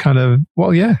was kind of,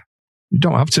 well, yeah. You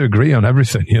don't have to agree on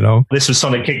everything, you know. This was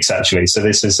Sonic Kicks, actually. So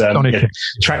this is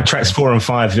tracks 4 and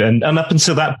 5, and up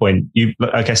until that point,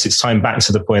 I guess it's time back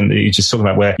to the point that you just talked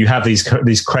about, where you have these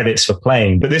credits for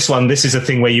playing. But this is a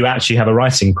thing where you actually have a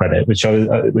writing credit, which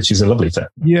is a lovely thing.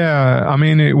 Yeah, I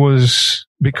mean, it was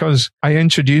because I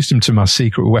introduced him to my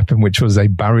secret weapon, which was a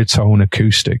baritone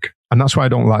acoustic, and that's why I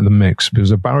don't like the mix,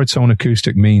 because a baritone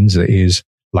acoustic means it is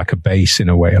like a bass in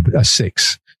a way, a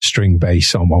 6-string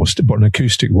bass almost, but an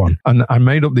acoustic one. And I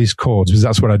made up these chords because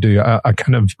that's what I do. I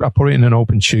put it in an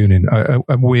open tuning,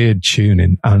 a weird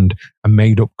tuning, and I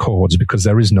made up chords because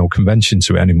there is no convention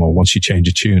to it anymore once you change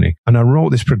a tuning. And I wrote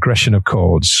this progression of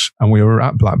chords, and we were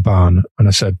at Black Barn, and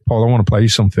I said, Paul, I want to play you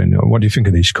something. What do you think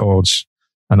of these chords?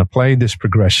 And I played this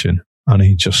progression, and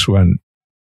he just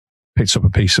picked up a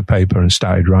piece of paper and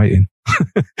started writing.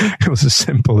 It was as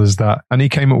simple as that. And he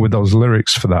came up with those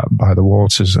lyrics for that, By the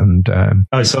Waters. And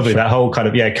it's lovely. That whole kind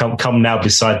of, come now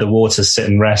beside the water, sit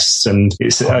and rest. And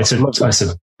it's a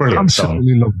brilliant song.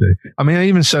 Absolutely loved it. I mean, I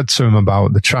even said to him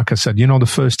about the track, I said, you know, the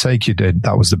first take you did,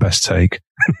 that was the best take.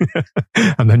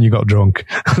 And then you got drunk.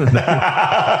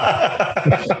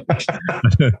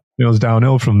 It was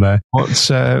downhill from there.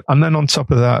 And then on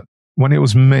top of that, when it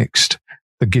was mixed,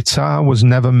 the guitar was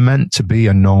never meant to be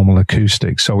a normal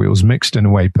acoustic. So it was mixed in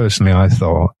a way, personally, I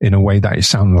thought, in a way that it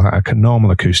sounded like a normal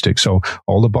acoustic. So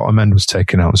all the bottom end was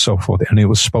taken out and so forth. And it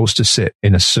was supposed to sit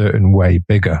in a certain way,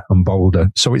 bigger and bolder.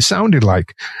 So it sounded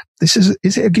like, is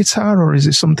it a guitar or is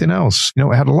it something else? You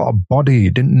know, it had a lot of body.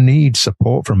 It didn't need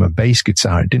support from a bass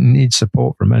guitar. It didn't need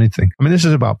support from anything. I mean, this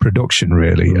is about production,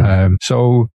 really.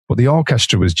 But the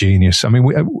orchestra was genius. I mean,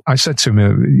 I said to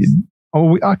him,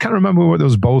 I can't remember what it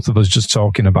was, both of us just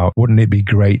talking about, wouldn't it be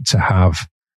great to have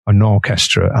an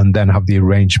orchestra and then have the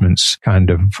arrangements kind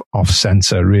of off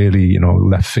center, really, you know,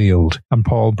 left field. And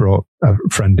Paul brought a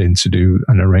friend in to do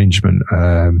an arrangement.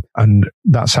 And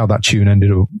that's how that tune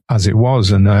ended up as it was.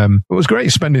 And it was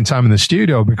great spending time in the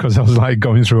studio because I was like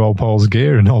going through all Paul's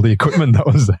gear and all the equipment that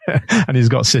was there. And he's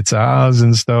got sitars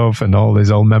and stuff and all his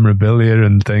old memorabilia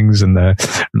and things, and they're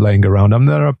laying around. And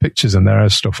there are pictures and there are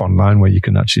stuff online where you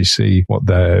can actually see what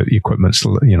the equipment's,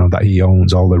 you know, that he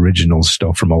owns, all the original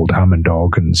stuff from old Hammond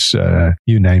organs,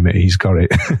 you name it, he's got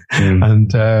it.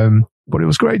 And but it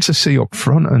was great to see up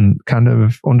front and kind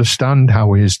of understand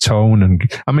how his tone, and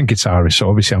I'm a guitarist, so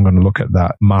obviously I'm going to look at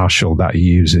that Marshall that he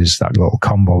uses, that little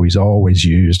combo he's always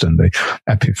used, and the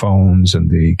Epiphones and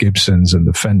the Gibsons and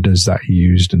the Fenders that he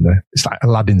used, and it's like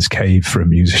Aladdin's cave for a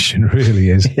musician, really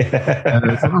is. So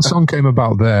that song came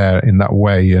about there in that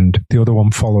way, and the other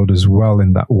one followed as well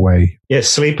in that way. Yeah,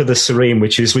 Sleep of the Serene,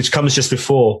 which comes just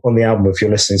before on the album, if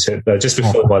you're listening to it, just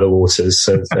before By the Waters,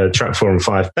 so track 4 and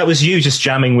 5. That was you just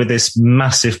jamming with this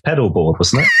massive pedal board,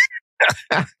 wasn't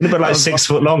it? About like 6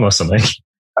 foot long or something.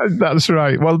 That's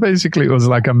right. Well, basically, it was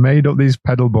like I made up these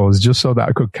pedal boards just so that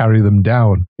I could carry them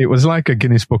down. It was like a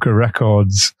Guinness Book of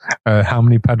Records. How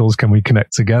many pedals can we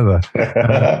connect together?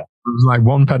 It was like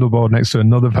one pedal board next to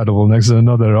another pedal board next to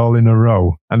another, all in a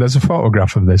row. And there's a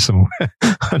photograph of this somewhere.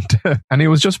 And it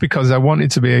was just because I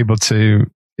wanted to be able to,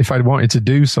 if I wanted to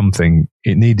do something,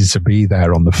 it needed to be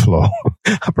there on the floor.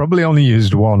 I probably only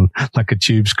used one, like a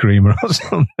tube screamer or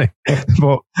something.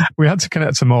 But we had to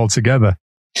connect them all together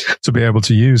to be able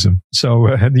to use them. So,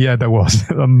 there was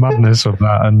a madness of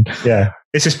that. And yeah.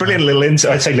 It's this brilliant little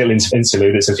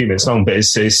interlude. It's a few minutes long, but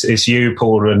it's you,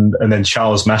 Paul, and then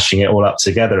Charles mashing it all up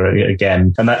together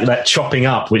again. And that chopping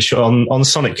up, which on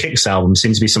Sonic Kicks album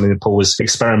seems to be something that Paul was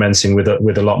experimenting with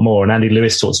a lot more. And Andy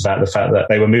Lewis talks about the fact that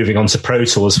they were moving on to Pro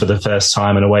Tools for the first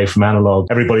time and away from analog.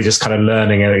 Everybody just kind of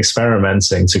learning and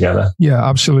experimenting together. Yeah,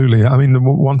 absolutely. I mean, the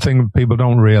one thing people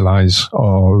don't realize,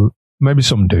 or maybe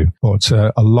some do, but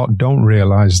a lot don't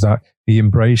realize that he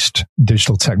embraced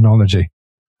digital technology.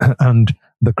 And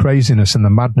the craziness and the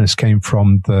madness came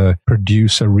from the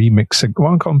producer remixing.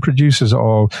 Well, I call them producers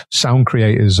or sound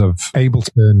creators of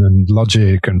Ableton and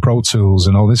Logic and Pro Tools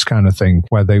and all this kind of thing,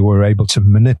 where they were able to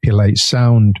manipulate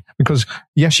sound. Because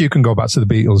yes, you can go back to the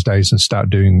Beatles days and start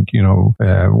doing,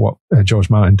 what George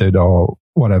Martin did, or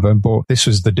whatever, but this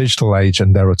was the digital age,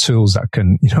 and there are tools that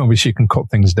can, which you can cut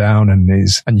things down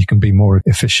and you can be more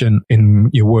efficient in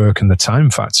your work and the time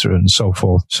factor and so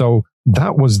forth. So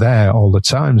that was there all the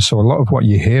time. So a lot of what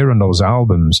you hear on those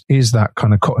albums is that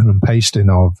kind of cutting and pasting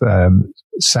of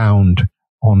sound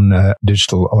on a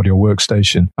digital audio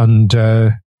workstation. And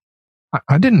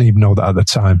I didn't even know that at the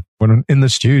time. When in the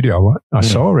studio, I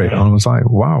saw it and I was like,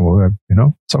 wow,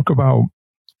 talk about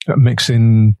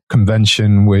mixing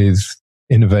convention with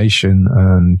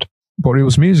innovation. But it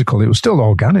was musical. It was still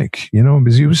organic,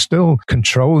 because he was still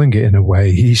controlling it in a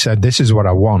way. He said, this is what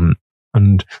I want.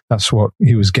 And that's what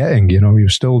he was getting. He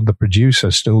was still the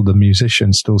producer, still the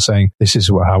musician, still saying, this is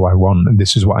how I want and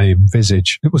this is what I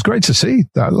envisage. It was great to see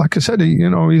that. Like I said,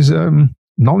 his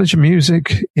knowledge of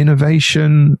music,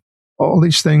 innovation, all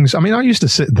these things. I mean, I used to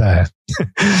sit there.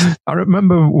 I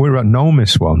remember we were at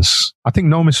Nomis once. I think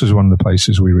Nomis was one of the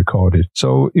places we recorded.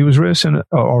 So he was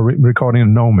recording at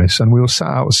Nomis, and we were sat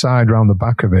outside around the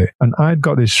back of it. And I'd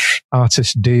got this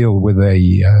artist deal with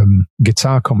a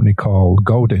guitar company called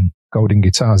Godin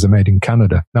Guitars. They're made in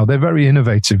Canada. Now, they're very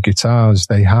innovative guitars.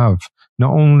 They have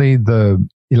not only the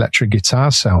electric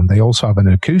guitar sound, they also have an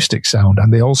acoustic sound,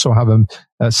 and they also have a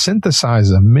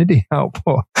synthesizer MIDI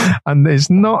output. And there's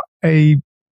not I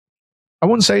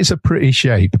wouldn't say it's a pretty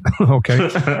shape, okay?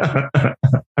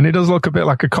 And it does look a bit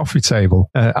like a coffee table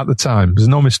at the time, because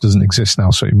Nomis doesn't exist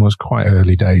now, so it was quite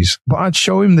early days. But I'd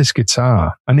show him this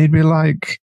guitar, and he'd be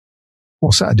like,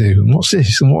 what's that do? And what's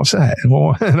this? And what's that?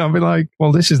 And I'll be like,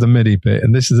 well, this is the MIDI bit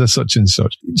and this is the such and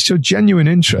such. So genuine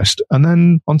interest. And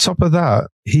then on top of that,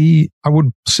 I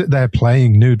would sit there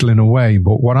playing, noodling away.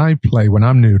 But what I play when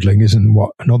I'm noodling isn't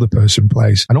what another person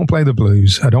plays. I don't play the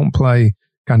blues. I don't play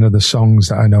kind of the songs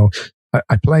that I know.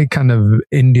 I play kind of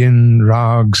Indian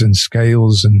rags and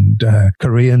scales and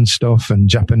Korean stuff and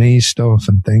Japanese stuff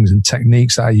and things and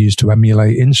techniques that I use to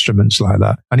emulate instruments like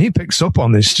that. And he picks up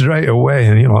on this straight away,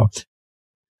 and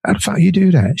how the fuck you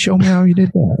do that? Show me how you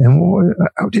did that. And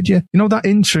how did you? That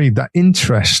intrigue, that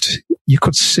interest, you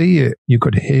could see it, you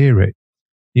could hear it.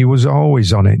 He was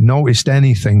always on it, noticed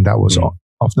anything that was off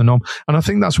the norm. And I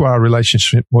think that's what our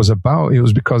relationship was about. It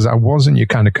was because I wasn't your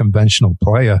kind of conventional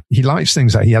player. He likes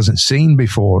things that he hasn't seen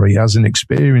before, he hasn't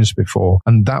experienced before.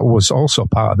 And that was also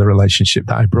part of the relationship,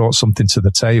 that I brought something to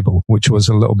the table, which was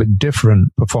a little bit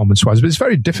different performance-wise. But it's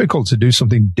very difficult to do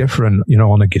something different,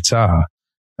 on a guitar.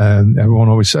 Everyone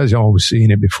always says, we've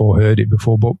seen it before, heard it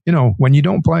before. But, when you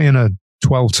don't play in a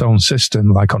 12-tone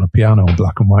system, like on a piano,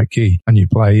 black and white key, and you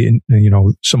play in,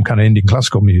 some kind of Indian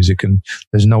classical music and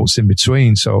there's notes in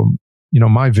between. So,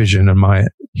 my vision and my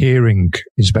hearing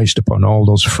is based upon all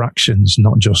those fractions,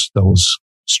 not just those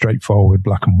straightforward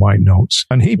black and white notes.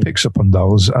 And he picks up on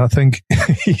those. I think,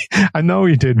 I know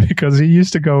he did, because he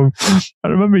used to go, I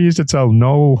remember he used to tell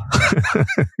Noel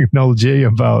G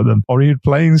about them, or he'd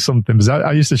playing something. Because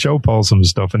I used to show Paul some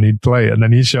stuff and he'd play it and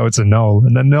then he'd show it to Noel.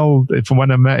 And then Noel,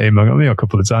 when I met him, only a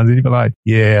couple of times, he'd be like,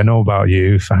 yeah, I know about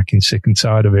you. Fucking sick and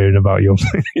tired of hearing about your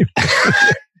this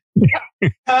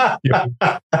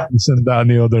and that and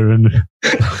the other.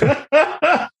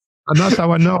 And that's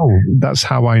how I know. That's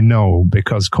how I know,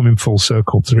 because coming full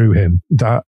circle through him,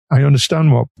 that I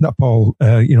understand that Paul,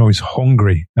 is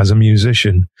hungry as a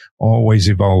musician, always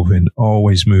evolving,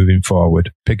 always moving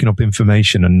forward, picking up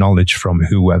information and knowledge from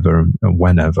whoever and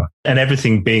whenever. And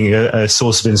everything being a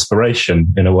source of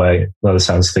inspiration in a way, by the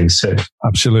sounds of things too.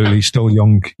 Absolutely. Still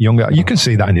young. You can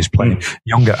see that in his playing.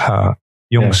 Young at heart.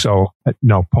 Young soul,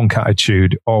 punk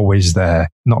attitude, always there.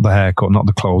 Not the haircut, not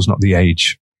the clothes, not the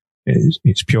age.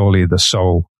 It's purely the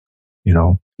soul,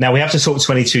 Now we have to talk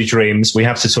 22 Dreams. We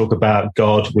have to talk about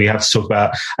God. We have to talk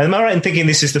about, am I right in thinking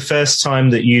this is the first time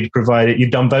that you'd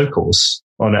done vocals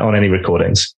on any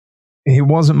recordings? It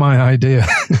wasn't my idea.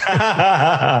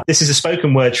 This is a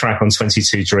spoken word track on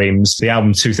 22 Dreams, the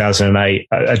album 2008,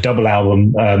 a double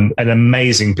album, an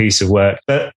amazing piece of work.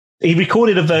 But he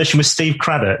recorded a version with Steve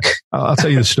Craddock. I'll tell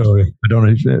you the story. I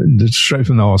don't know, straight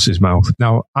from the horse's mouth.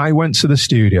 Now, I went to the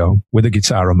studio with a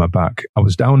guitar on my back. I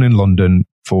was down in London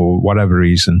for whatever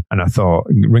reason, and I thought,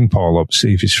 ring Paul up,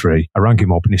 see if he's free. I rang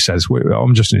him up and he says,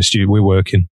 I'm just in the studio, we're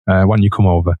working. Why don't you come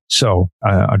over? So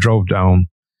I drove down,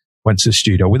 went to the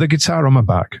studio with a guitar on my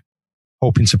back,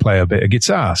 hoping to play a bit of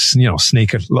guitar, little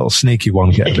sneaky one,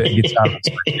 get a bit of guitar.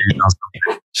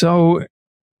 So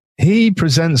he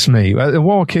presents me, I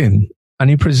walk in and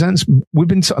he presents,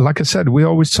 like I said, we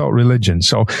always talk religion.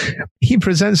 So he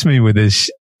presents me with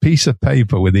this piece of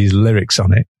paper with these lyrics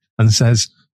on it and says,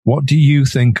 what do you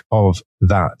think of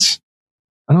that?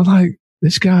 And I'm like,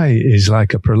 this guy is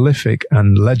like a prolific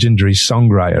and legendary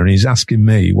songwriter, and he's asking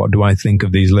me, what do I think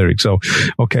of these lyrics? So,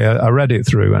 okay, I read it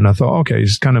through and I thought, okay,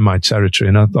 it's kind of my territory.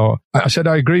 And I said,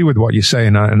 I agree with what you're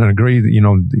saying, and I agree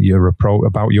that,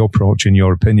 about your approach and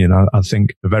your opinion. I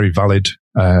think very valid,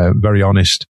 very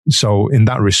honest. So in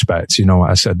that respect,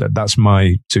 I said that's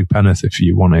my two penneth if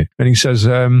you want it. And he says,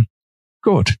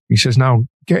 good. He says, now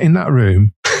get in that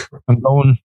room and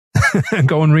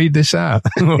go and read this out.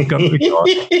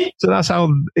 So that's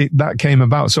how that came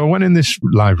about. So I went in this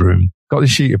live room, got the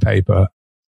sheet of paper.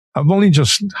 I've only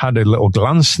just had a little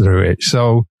glance through it.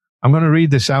 So I'm going to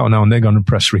read this out now, and they're going to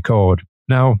press record.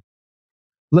 Now,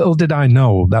 little did I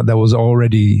know that there was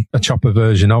already a Chopper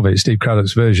version of it, Steve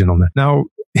Craddock's version on there. Now,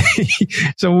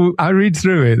 so I read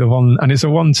through it, and it's a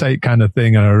one take kind of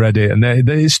thing, and I read it, and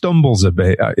it stumbles a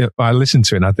bit. I listened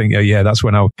to it and I think, yeah, that's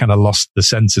when I kind of lost the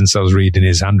sentence. I was reading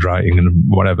his handwriting and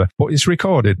whatever, but it's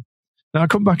recorded. Now I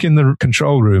come back in the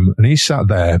control room, and he sat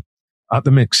there at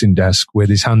the mixing desk with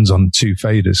his hands on two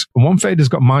faders. And one fader's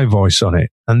got my voice on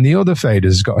it, and the other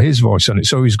fader's got his voice on it.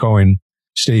 So he's going,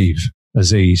 Steve,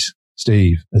 Aziz,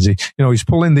 Steve, Aziz. He's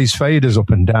pulling these faders up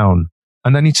and down.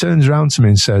 And then he turns around to me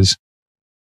and says,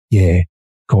 yeah,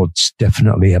 God's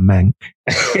definitely a mank.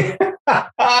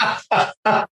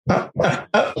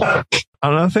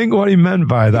 And I think what he meant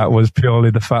by that was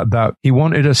purely the fact that he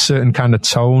wanted a certain kind of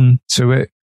tone to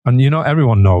it. And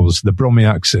everyone knows the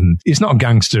Brummie accent. It's not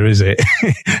gangster, is it?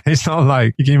 It's not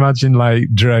like, you can imagine like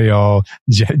Dre or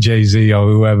Jay-Z or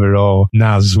whoever or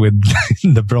Nas with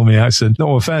the Brummie accent.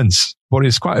 No offense, but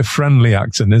it's quite a friendly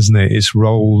accent, isn't it? It's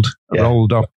rolled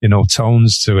up,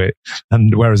 tones to it.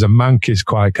 And whereas a mank is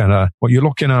quite kind of what you're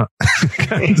looking at.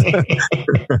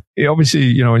 It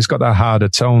obviously, it's got that harder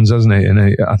tones, hasn't it?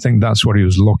 And I think that's what he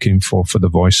was looking for the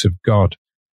voice of God.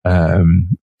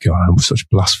 God, I'm such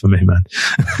blasphemy, man.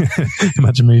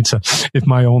 Imagine me if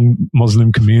my own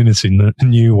Muslim community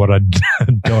knew what I'd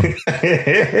done.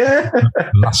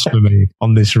 Blasphemy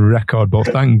on this record, but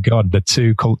thank God the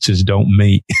two cultures don't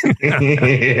meet.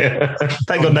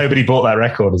 Thank God nobody bought that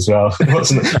record as well. It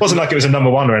wasn't like it was a number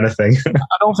one or anything.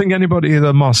 I don't think anybody in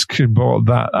the mosque bought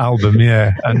that album,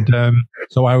 yeah. And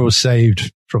so I was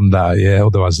saved from that, yeah.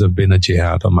 Otherwise, there'd been a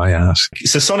jihad on my ass.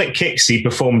 So Sonic Kicks, he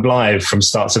performed live from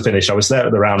start to finish. I was there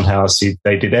at the Roundhouse.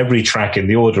 They did every track in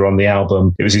the order on the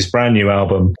album. It was his brand new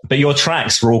album. But your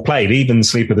tracks were all played. Even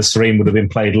Sleep of the Serene would have been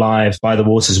played live. By the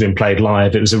Waters has been played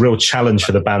live. It was a real challenge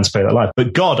for the band to play that live.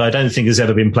 But God, I don't think has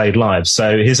ever been played live.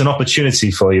 So here's an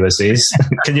opportunity for you, Aziz.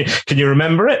 Can you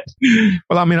remember it?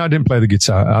 Well, I mean, I didn't play the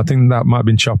guitar. I think that might have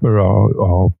been Chopper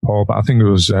or Paul, but I think it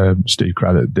was Steve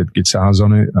Craddock did guitars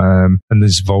on it. And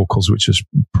there's vocals, which is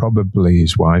probably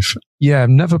his wife. Yeah, I've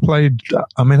never played.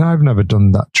 I mean, I've never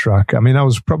done that track. I mean, I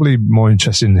was probably more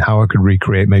interested in how I could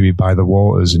recreate maybe By the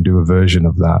Waters and do a version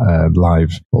of that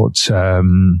live. But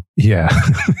yeah,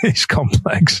 it's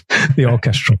complex. The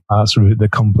orchestral part's the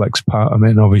complex part. I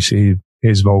mean, obviously,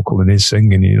 his vocal and his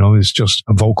singing, is just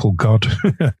a vocal god.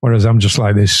 Whereas I'm just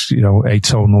like this,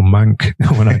 atonal mank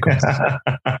when I come.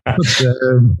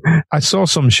 But, I saw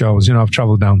some shows, I've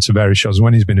travelled down to various shows.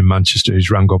 When he's been in Manchester, Steve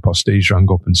rang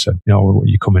up and said, are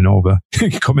you coming over?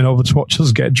 You're coming over to watch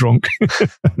us get drunk.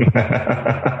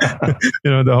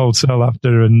 The hotel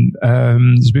after. And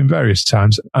there's been various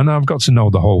times. And I've got to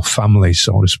know the whole family,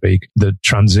 so to speak. The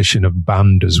transition of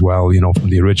band as well,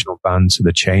 from the original band to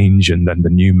the change and then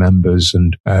the new members.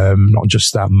 And not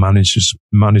just that,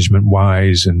 management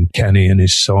wise, and Kenny and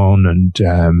his son,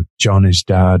 and John, his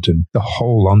dad, and the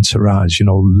whole entourage,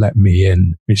 let me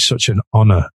in. It's such an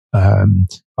honor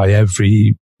by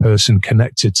every person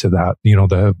connected to that,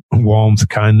 the warmth,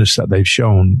 kindness that they've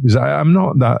shown. Because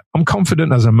I'm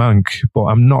confident as a mank, but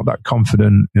I'm not that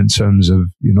confident in terms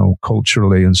of,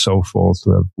 culturally and so forth,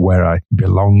 of where I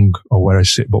belong or where I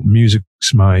sit. But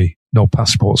music's my no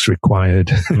passports required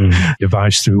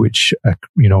device through which,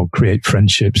 create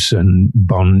friendships and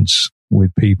bonds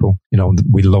with people.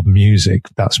 We love music.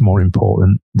 That's more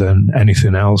important than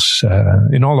anything else.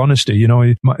 In all honesty,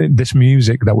 this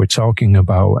music that we're talking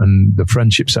about and the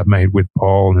friendships I've made with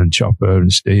Paul and Chopper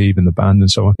and Steve and the band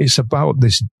and so on, it's about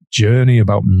this journey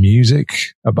about music,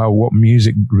 about what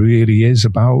music really is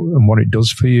about and what it does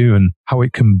for you and how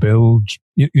it can build.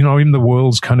 Even the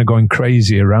world's kind of going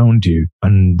crazy around you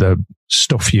and the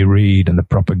stuff you read and the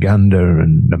propaganda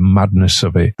and the madness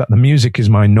of it, that the music is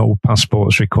my no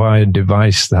passports required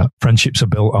device that friendships are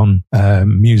built on.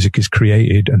 Music is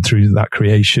created, and through that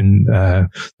creation,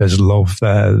 there's love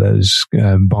there's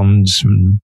bonds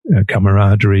and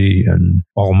camaraderie and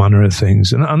all manner of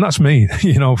things. And that's me,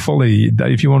 fully.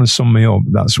 If you want to sum me up,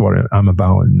 that's what I'm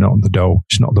about, and not the dough.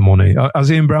 It's not the money.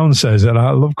 As Ian Brown says, and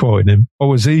I love quoting him,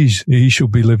 he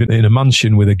should be living in a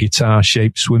mansion with a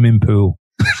guitar-shaped swimming pool.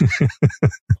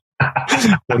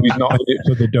 But he's not in it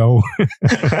for the dough.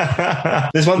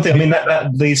 There's one thing, that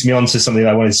leads me on to something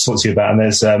I wanted to talk to you about, and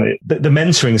there's the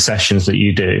mentoring sessions that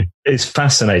you do. It's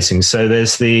fascinating. So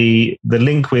there's the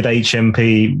link with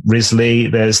HMP Risley,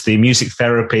 there's the music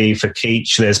therapy for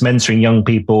Keach, there's mentoring young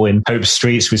people in Hope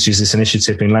Streets, which is this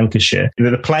initiative in Lancashire.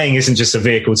 The playing isn't just a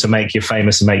vehicle to make you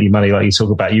famous and make you money like you talk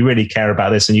about. You really care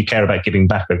about this, and you care about giving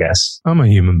back, I guess. I'm a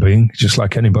human being, just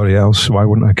like anybody else. Why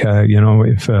wouldn't I care?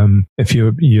 If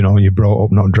you're brought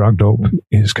up, not dragged up,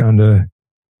 it's kind of,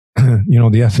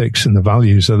 the ethics and the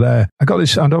values are there. I got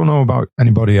this, I don't know about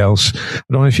anybody else. I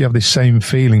don't know if you have this same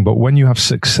feeling, but when you have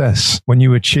success, when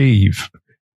you achieve,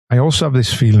 I also have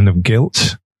this feeling of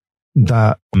guilt,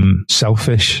 that I'm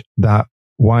selfish, that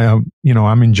why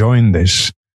I'm enjoying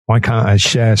this. Why can't I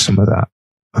share some of that?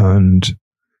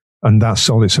 And that's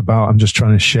all it's about. I'm just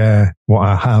trying to share what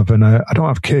I have. And I don't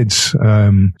have kids.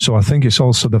 So I think it's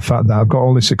also the fact that I've got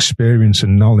all this experience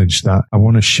and knowledge that I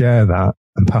want to share that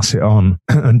and pass it on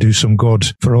and do some good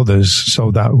for others,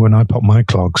 so that when I pop my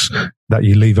clogs, that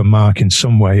you leave a mark in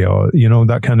some way, or,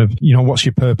 that kind of, what's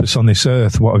your purpose on this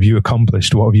earth? What have you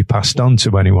accomplished? What have you passed on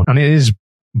to anyone? And it is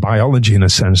biology in a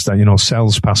sense that,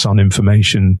 cells pass on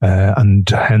information, and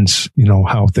hence,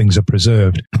 how things are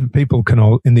preserved. People can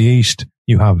all, in the East,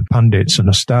 you have pandits and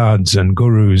ustads and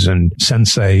gurus and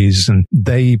senseis, and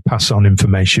they pass on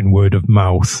information word of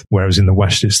mouth, whereas in the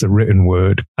West, it's the written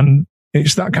word. And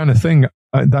it's that kind of thing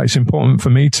that it's important for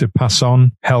me to pass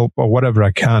on, help, or whatever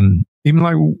I can. Even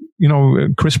like,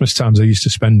 Christmas times I used to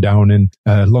spend down in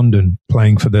London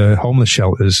playing for the homeless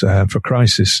shelters for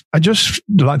Crisis. I just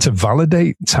like to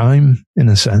validate time, in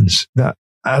a sense, that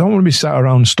I don't want to be sat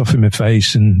around stuffing my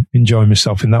face and enjoying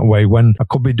myself in that way, when I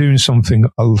could be doing something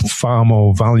far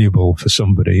more valuable for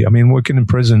somebody. Working in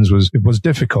prisons was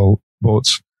difficult,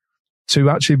 but to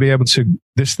actually be able to,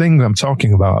 this thing I'm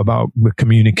talking about the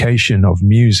communication of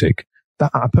music,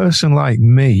 that a person like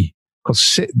me could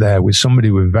sit there with somebody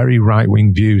with very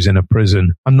right-wing views in a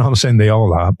prison. I'm not saying they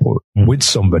all are, but with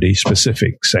somebody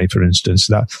specific, say, for instance,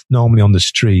 that normally on the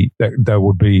street, there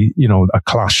would be, a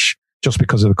clash just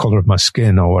because of the colour of my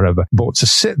skin or whatever. But to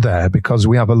sit there because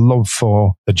we have a love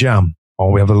for the Jam,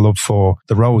 or we have a love for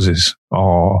the Roses,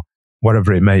 or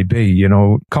whatever it may be,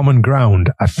 common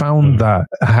ground. I found that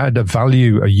I had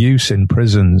a use in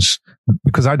prisons,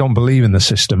 because I don't believe in the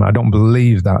system. I don't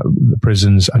believe that the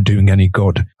prisons are doing any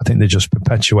good. I think they're just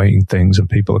perpetuating things, and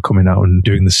people are coming out and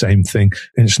doing the same thing.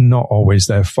 And it's not always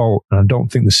their fault. And I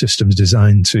don't think the system's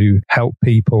designed to help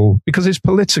people, because it's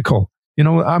political.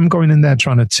 I'm going in there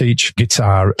trying to teach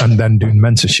guitar and then doing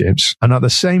mentorships. And at the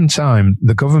same time,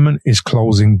 the government is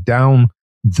closing down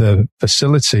the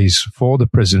facilities for the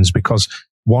prisons because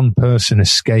one person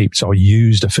escaped or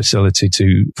used a facility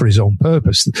for his own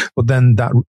purpose. But then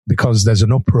because there's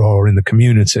an uproar in the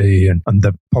community and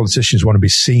the politicians want to be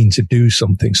seen to do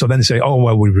something. So then they say, oh,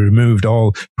 well, we've removed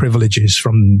all privileges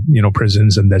from,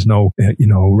 prisons, and there's no,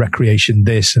 recreation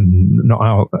this and not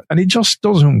out. And it just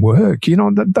doesn't work.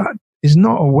 That is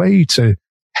not a way to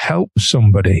help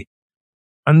somebody.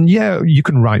 And yeah, you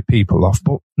can write people off,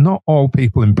 but not all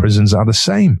people in prisons are the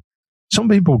same. Some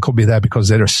people could be there because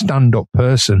they're a stand-up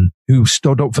person who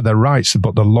stood up for their rights,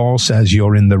 but the law says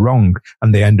you're in the wrong,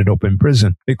 and they ended up in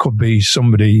prison. It could be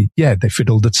somebody, they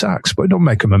fiddled the tax, but it don't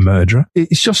make them a murderer.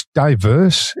 It's just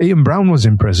diverse. Ian Brown was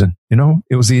in prison.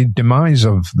 It was the demise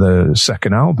of the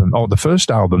second album, or the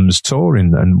first album's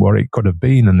touring and what it could have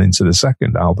been, and into the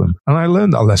second album. And I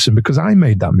learned that lesson because I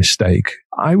made that mistake.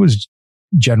 I was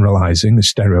generalizing, the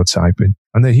stereotyping,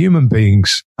 and they're human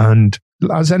beings. And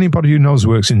as anybody who knows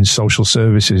works in social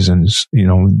services and,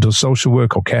 does social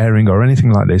work or caring or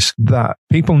anything like this, that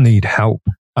people need help.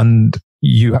 And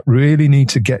you really need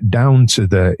to get down to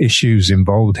the issues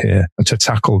involved here to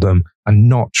tackle them, and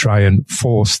not try and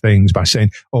force things by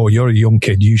saying, oh, you're a young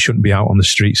kid, you shouldn't be out on the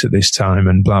streets at this time,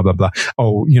 and blah, blah, blah.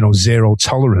 Oh, zero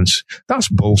tolerance. That's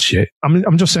bullshit.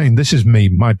 I'm just saying, this is me,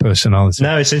 my personality.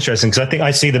 No, it's interesting, because I think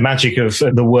I see the magic of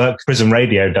the work Prison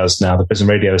Radio does now, the Prison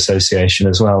Radio Association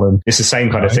as well. And it's the same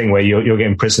kind of thing where you're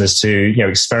getting prisoners to,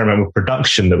 experiment with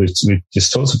production that we've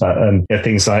just talked about, and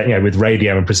things like, with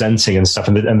radio and presenting and stuff,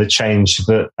 and the change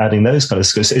that adding those kind of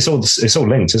skills. It's all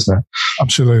linked, isn't it?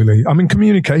 Absolutely.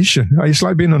 Communication. It's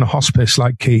like being on a hospice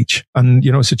like Keach. And,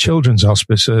 it's a children's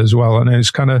hospice as well. And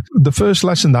it's kind of the first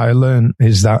lesson that I learned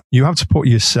is that you have to put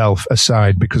yourself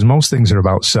aside, because most things are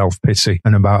about self-pity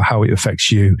and about how it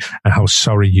affects you and how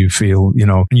sorry you feel,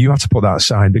 and you have to put that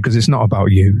aside because it's not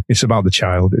about you. It's about the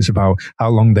child. It's about how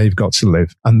long they've got to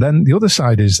live. And then the other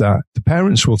side is that the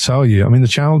parents will tell you, the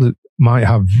child might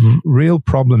have real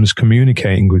problems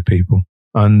communicating with people.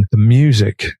 And the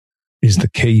music is the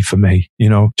key for me,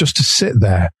 just to sit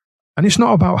there. And it's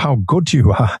not about how good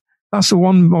you are. That's the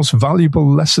one most valuable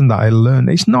lesson that I learned.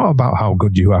 It's not about how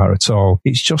good you are at all.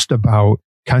 It's just about,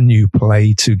 can you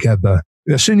play together?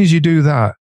 As soon as you do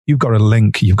that, you've got a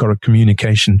link, you've got a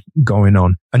communication going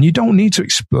on, and you don't need to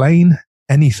explain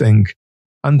anything.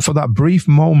 And for that brief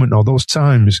moment or those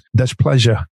times, there's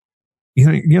pleasure.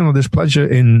 There's pleasure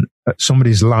in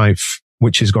somebody's life,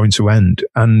 which is going to end.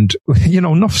 And,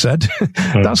 enough said.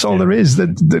 That's all there is.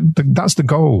 That's the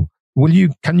goal.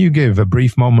 Can you give a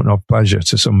brief moment of pleasure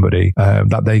to somebody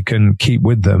that they can keep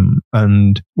with them?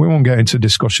 And we won't get into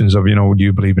discussions of, do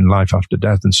you believe in life after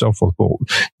death and so forth. But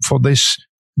for this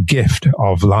gift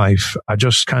of life, I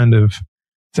just kind of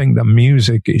think that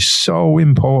music is so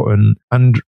important.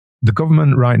 And the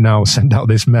government right now sent out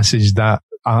this message that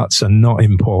arts are not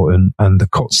important and the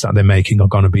cuts that they're making are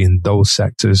going to be in those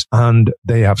sectors. And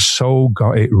they have so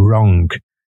got it wrong.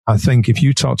 I think if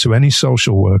you talk to any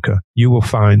social worker, you will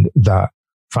find that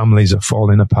families are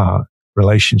falling apart,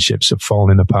 relationships are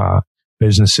falling apart,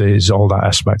 businesses, all that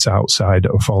aspect outside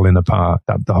are falling apart,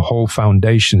 that the whole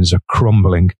foundations are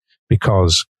crumbling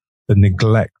because the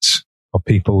neglect of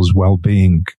people's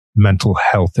well-being, mental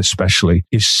health especially,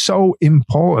 is so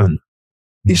important.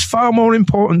 It's far more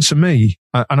important to me,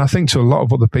 and I think to a lot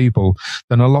of other people,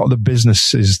 than a lot of the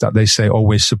businesses that they say,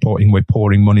 we're supporting, we're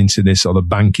pouring money into this, or the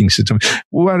banking system,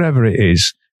 wherever it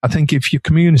is. I think if your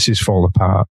communities fall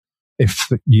apart, if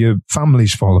your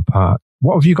families fall apart,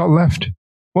 what have you got left?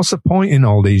 What's the point in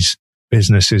all these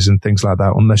businesses and things like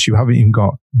that, unless you haven't even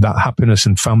got that happiness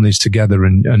and families together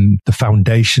and the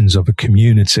foundations of a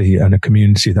community, and a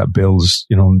community that builds,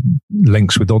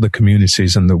 links with other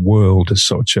communities and the world as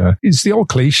such. It's the old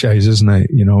cliches, isn't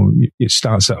it? It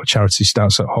starts at charity,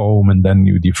 starts at home, and then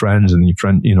with your friends and your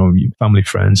family,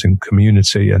 friends and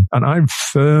community. And I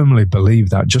firmly believe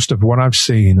that, just of what I've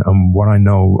seen and what I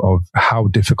know of how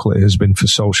difficult it has been for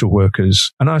social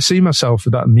workers. And I see myself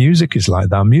that music is like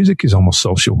that. Music is almost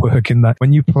social work, in that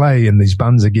when you play and these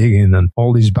bands are gigging and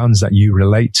all these bands that you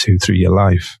relate to through your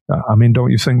life, don't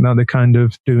you think that they're kind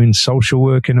of doing social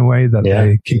work in a way that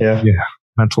they keep your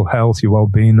mental health, your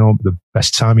well-being up, the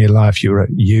best time of your life? You were at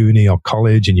uni or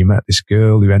college and you met this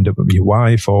girl who ended up with your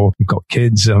wife, or you've got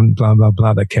kids and blah, blah,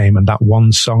 blah that came, and that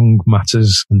one song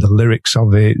matters and the lyrics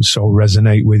of it so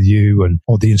resonate with you, and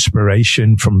or the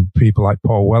inspiration from people like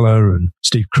Paul Weller and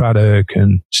Steve Craddock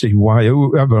and Steve White,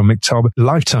 whoever, Mick Talbot.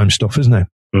 Lifetime stuff, isn't it?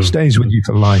 Stays with you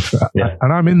for life. Yeah.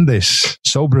 And I'm in this,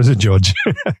 sober as a judge,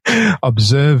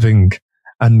 observing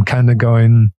and kind of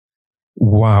going,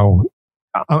 wow,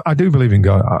 I do believe in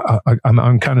God.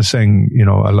 I'm kind of saying,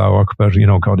 Allahu Akbar,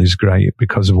 God is great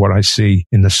because of what I see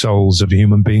in the souls of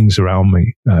human beings around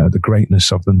me, the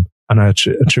greatness of them. And I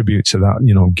attribute to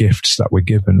that, gifts that we're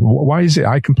given. Why is it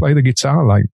I can play the guitar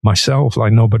like myself,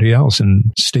 like nobody else?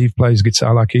 And Steve plays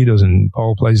guitar like he does, and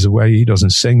Paul plays the way he does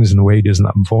and sings in the way he does, and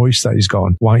that voice that he's got,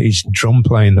 and why he's drum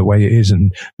playing the way it is,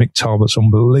 and Mick Talbot's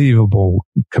unbelievable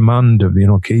command of,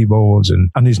 keyboards and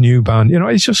his new band.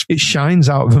 It shines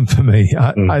out of them for me.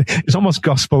 It's almost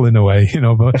gospel in a way,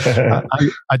 but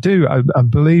I do. I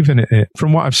believe in it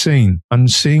from what I've seen,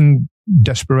 and seeing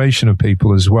desperation of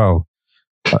people as well.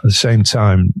 At the same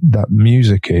time, that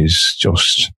music is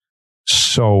just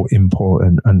so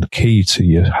important and key to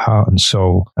your heart and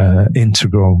soul,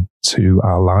 integral to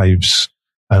our lives.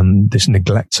 And this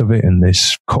neglect of it and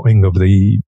this cutting of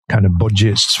the kind of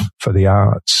budgets for the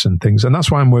arts and things. And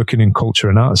that's why I'm working in culture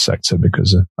and arts sector,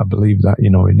 because I believe that,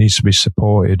 it needs to be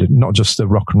supported, not just the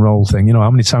rock and roll thing.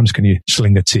 How many times can you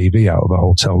sling a TV out of a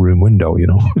hotel room window,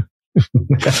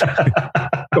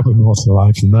 Probably more to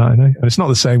life than that, And it's not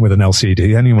the same with an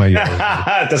LCD anyway.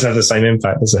 It doesn't have the same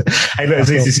impact, does it? Hey, look,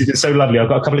 this is so lovely. I've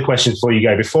got a couple of questions before you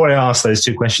go. Before I ask those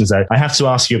two questions, though, I have to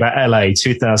ask you about LA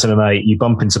 2008. You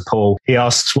bump into Paul. He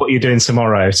asks, what are you doing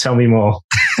tomorrow? Tell me more.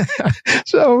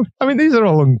 So, these are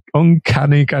all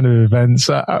uncanny kind of events.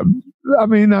 I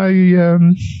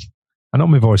know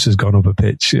my voice has gone up a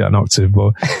pitch, an octave,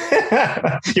 but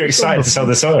you're excited to tell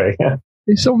the story.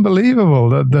 It's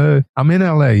unbelievable that I'm in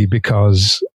LA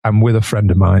because I'm with a friend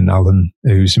of mine, Alan,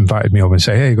 who's invited me over and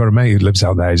say, hey, you've got a mate who lives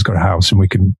out there. He's got a house and we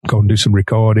can go and do some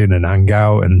recording and hang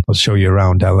out and I'll show you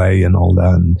around LA and all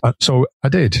that. And so I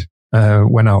did.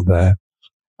 went out there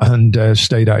and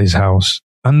stayed at his house.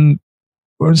 And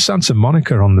we're in Santa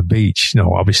Monica on the beach. You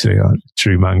know, obviously, a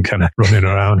true man kind of running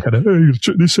around, kind of, hey,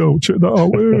 check this out, check that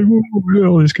out, hey,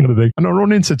 all this kind of thing. And I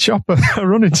run into Chopper, I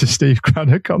run into Steve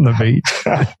Craddock on the beach,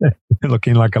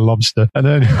 looking like a lobster. And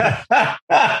then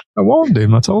I warned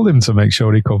him, I told him to make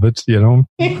sure he covered, you know,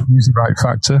 use the right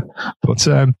factor. But,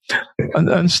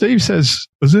 and Steve says,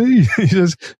 he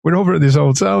says, we're over at this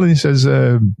hotel, and he says,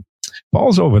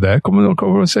 Paul's over there. Come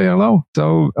over and say hello.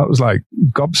 So I was like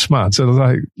gobsmacked. So I was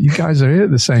like, you guys are here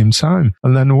at the same time.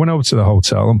 And then I went over to the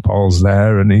hotel and Paul's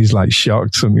there and he's like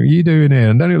shocked. So, what are you doing here?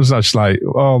 And then it was just like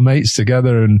all mates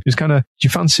together. And it's kind of, do you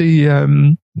fancy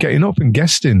getting up and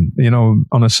guesting, you know,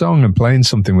 on a song and playing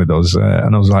something with us?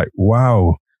 And I was like,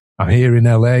 wow. I'm here in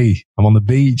LA. I'm on the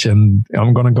beach and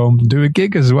I'm going to go and do a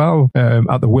gig as well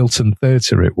at the Wilton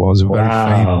Theatre. It was a very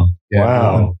famous. Yeah,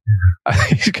 wow.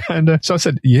 He's so I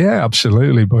said, yeah,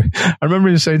 absolutely. But I remember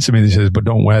him saying to me, he says, but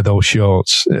don't wear those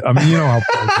shorts. I mean, you know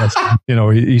how, you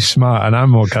know, he's smart and I'm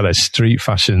more kind of street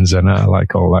fashions and I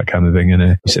like all that kind of thing.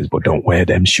 And he says, but don't wear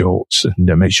them shorts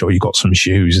and make sure you got some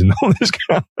shoes and all this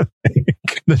kind of thing.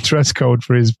 The dress code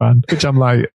for his band, which I'm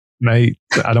like, mate,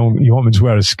 you want me to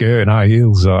wear a skirt and high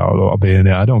heels or I'll be in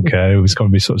it. I don't care. It was going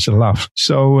to be such a laugh.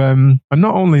 So, and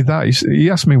not only that,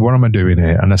 he asked me, what am I doing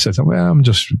here? And I said, well, I'm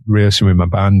just rehearsing with my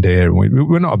band here.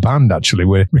 We're not a band, actually.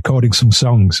 We're recording some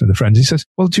songs with the friends. He says,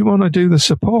 well, do you want to do the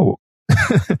support?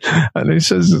 And he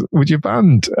says, with your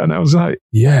band? And I was like,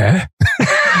 yeah.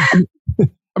 I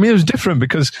mean, it was different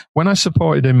because when I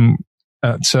supported him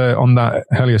on that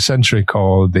heliocentric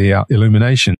called the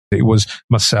Illumination, it was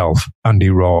myself,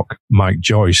 Andy Rourke, Mike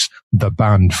Joyce, the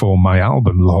band for my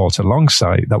album, Lahore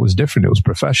alongside. That was different. It was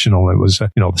professional. It was, you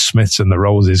know, the Smiths and the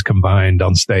Roses combined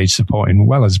on stage supporting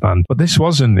Weller's band. But this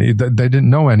wasn't, they didn't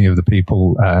know any of the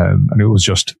people, and it was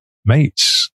just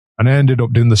mates. And I ended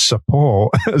up doing the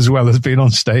support as well as being on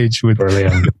stage with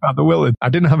the Wilton. I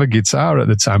didn't have a guitar at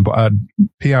the time, but I had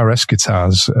PRS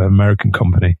Guitars, an American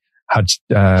company, had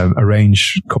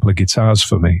arranged a couple of guitars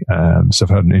for me. So I've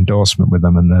had an endorsement with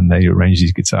them and then they arranged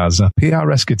these guitars.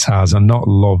 PRS guitars are not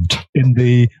loved in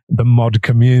the mod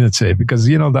community because,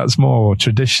 you know, that's more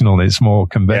traditional. It's more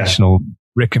conventional.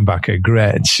 Yeah. Rickenbacker,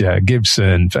 Gretsch,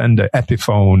 Gibson, Fender,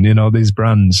 Epiphone, you know, these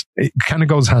brands. It kind of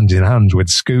goes hand in hand with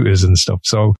scooters and stuff.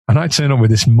 So, and I turn up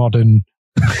with this modern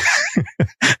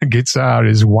guitar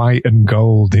is white and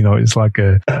gold, you know, it's like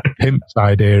a pimp's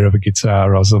idea of a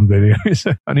guitar or something.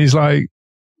 And he's like,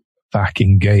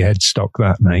 fucking gay headstock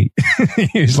that, mate.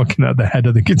 He's looking at the head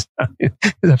of the guitar.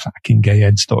 There's a fucking gay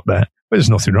headstock there. But there's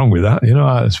nothing wrong with that, you know,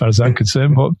 as far as I'm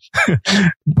concerned.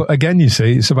 But again, you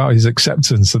see, it's about his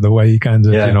acceptance of the way he kind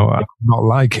of, you know, I'm not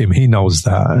like him. He knows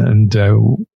that. And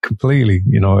completely,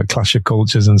 you know, a clash of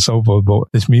cultures and so forth. But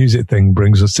this music thing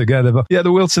brings us together. But yeah,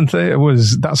 the Wilton Theatre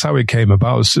that's how it came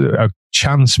about. It was a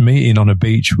chance meeting on a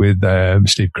beach with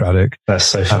Steve Craddock. That's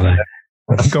so funny.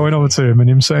 I'm going over to him and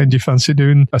him saying, do you fancy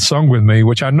doing a song with me?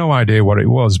 Which I had no idea what it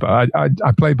was, but I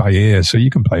play by ear, so you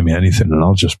can play me anything and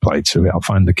I'll just play to it. I'll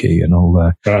find the key and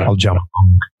I'll jam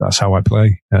along. That's how I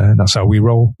play. That's how we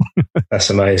roll. That's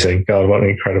amazing. God, what an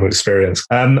incredible experience.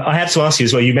 I had to ask you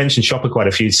as well, you mentioned Chopper quite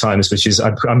a few times, which is,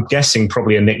 I'm guessing,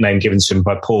 probably a nickname given to him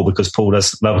by Paul, because Paul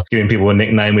does love giving people a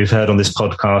nickname. We've heard on this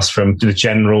podcast from the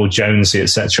General, Jonesy,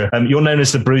 etc. You're known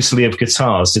as the Bruce Lee of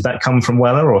guitars. Did that come from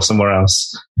Weller or somewhere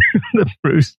else? The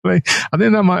Bruce Lee. I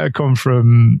think that might have come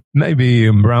from maybe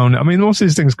Ian Brown. I mean, most of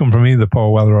these things come from either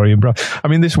Paul Weller or Ian Brown. I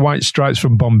mean, this White Stripes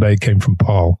from Bombay came from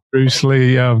Paul. Bruce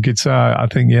Lee guitar, I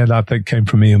think that came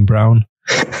from Ian Brown.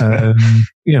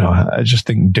 You know, I just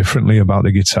think differently about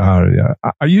the guitar.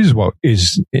 I use what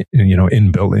is, you know,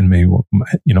 inbuilt in me,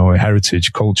 you know,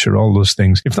 heritage, culture, all those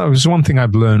things. If that was one thing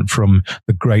I've learned from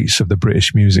the greats of the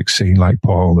British music scene, like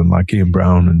Paul and like Ian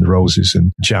Brown and the Roses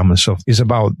and Jam and stuff, is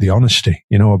about the honesty,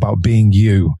 you know, about being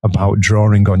you, about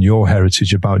drawing on your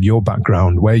heritage, about your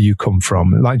background, where you come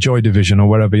from, like Joy Division or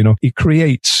wherever, you know, it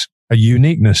creates a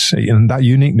uniqueness, and that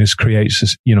uniqueness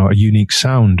creates, you know, a unique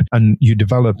sound, and you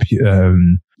develop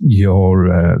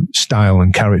your style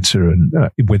and character and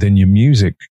within your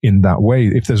music in that way.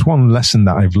 If there's one lesson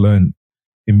that I've learned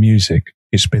in music,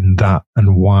 it's been that,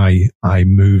 and why I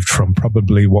moved from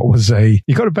probably what was you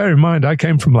got to bear in mind, I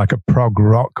came from like a prog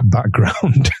rock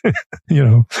background, you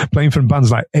know, playing from bands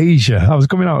like Asia. I was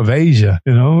coming out of Asia,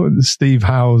 you know, Steve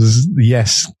Howe's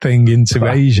Yes thing into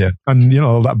Asia, and, you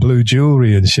know, all that blue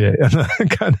jewelry and shit.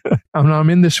 And I'm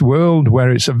in this world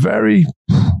where it's a very,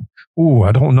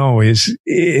 I don't know. It's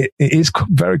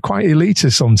very quite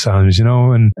elitist sometimes, you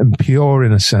know, and pure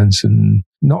in a sense, and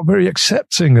not very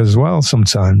accepting as well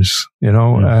sometimes, you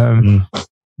know.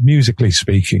 musically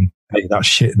speaking, hey, that's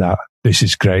shit, this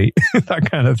is great, that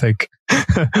kind of thing.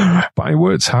 But I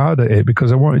worked hard at it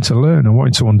because I wanted to learn. I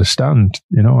wanted to understand.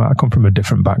 I come from a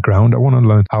different background. I want to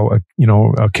learn how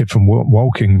a kid from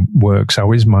Woking works,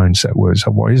 how his mindset works,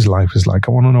 what his life is like.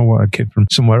 I want to know what a kid from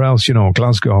somewhere else,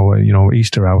 Glasgow,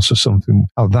 Easterhouse or something,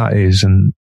 how that is,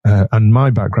 and my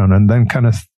background, and then kind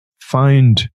of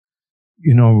find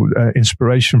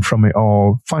inspiration from it,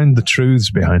 or find the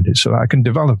truths behind it so that I can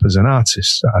develop as an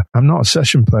artist. I'm not a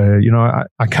session player.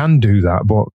 I can do that,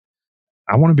 but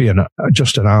I want to be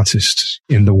just an artist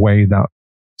in the way that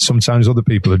sometimes other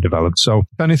people have developed. So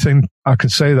if anything, I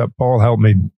could say that Paul helped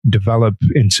me develop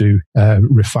into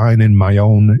refining my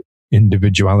own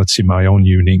individuality, my own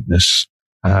uniqueness,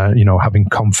 having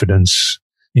confidence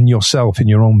in yourself, in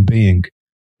your own being.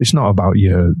 It's not about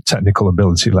your technical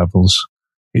ability levels.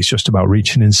 It's just about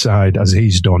reaching inside, as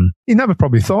he's done. He never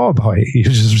probably thought about it. He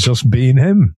was just being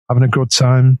him, having a good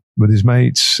time with his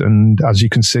mates. And as you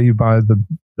can see by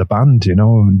the band,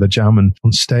 the jam and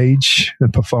on stage, the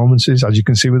performances, as you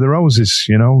can see with the Roses,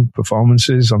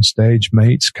 performances on stage,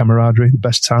 mates, camaraderie, the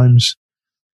best times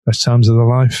of their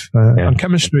life. And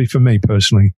chemistry for me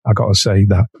personally, I got to say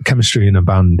that chemistry in a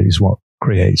band is what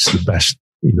creates the best,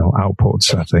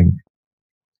 outputs, I think.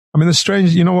 I mean, the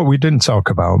strange, what we didn't talk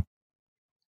about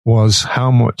was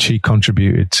how much he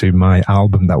contributed to my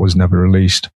album that was never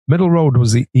released. Middle Road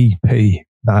was the EP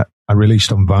that I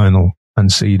released on vinyl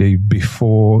and CD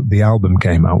before the album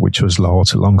came out, which was Lahore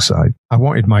Alongside. I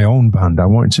wanted my own band. I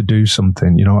wanted to do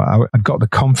something. I'd got the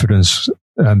confidence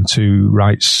to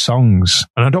write songs.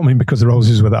 And I don't mean because the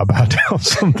Roses were that bad or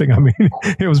something. I mean,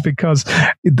 it was because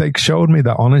they showed me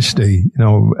that honesty,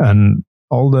 and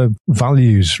all the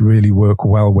values really work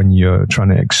well when you're trying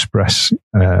to express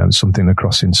something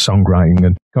across in songwriting.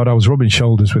 And God, I was rubbing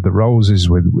shoulders with the Roses,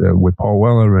 with Paul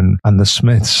Weller and the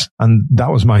Smiths. And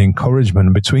that was my encouragement.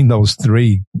 And between those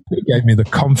three, it gave me the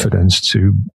confidence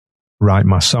to write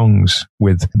my songs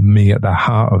with me at the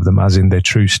heart of them, as in their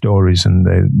true stories and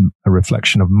a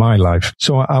reflection of my life.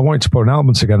 So I wanted to put an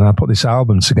album together, and I put this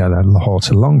album together, Lahore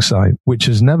Alongside, which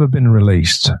has never been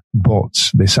released. But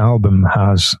this album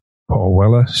has Paul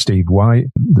Weller, Steve White,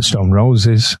 the Stone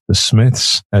Roses, the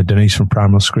Smiths, Denise from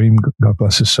Primal Scream, God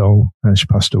bless her soul, she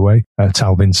passed away,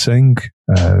 Talvin Singh,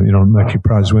 Mercury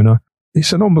Prize winner.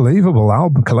 It's an unbelievable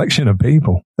album collection of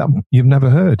people that you've never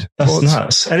heard. That's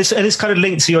nuts. And it's kind of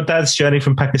linked to your dad's journey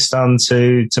from Pakistan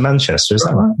to Manchester, is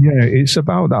that right? Yeah, it's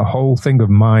about that whole thing of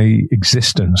my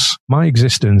existence. My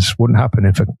existence wouldn't happen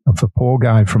if a poor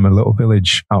guy from a little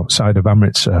village outside of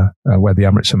Amritsar, where the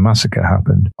Amritsar massacre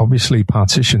happened, obviously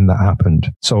partition that happened.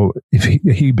 So if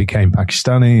he became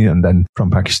Pakistani, and then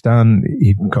from Pakistan,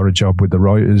 he got a job with the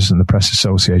Reuters and the Press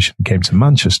Association and came to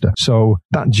Manchester. So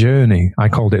that journey, I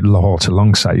called it Lahore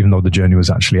Alongside, even though the journey was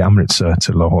actually Amritsar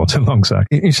to Lahore Alongside.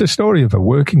 It's a story of a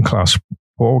working class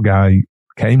poor guy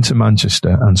came to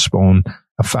Manchester and spawned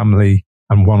a family,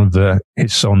 and one of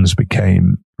his sons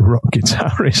became rock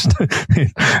guitarist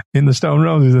in the Stone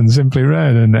Roses and Simply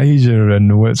Red and Asia,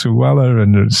 and works with Weller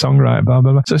and songwriter, blah,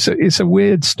 blah, blah. So it's a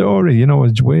weird story,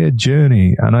 a weird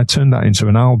journey. And I turned that into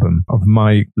an album of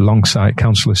my Longside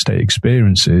Council Estate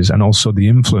experiences, and also the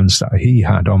influence that he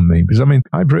had on me. Because, I mean,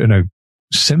 I've written a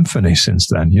symphony since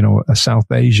then, a South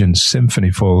Asian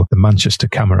symphony for the Manchester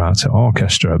Camerata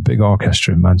Orchestra, a big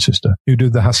orchestra in Manchester, who do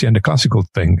the Hacienda Classical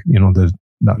thing,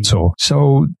 that tour.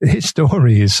 So his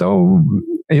story is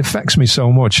it affects me so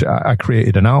much. I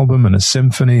created an album and a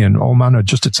symphony and all manner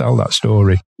just to tell that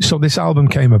story. So this album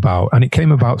came about, and it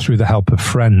came about through the help of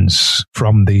friends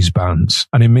from these bands.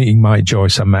 And in meeting Mike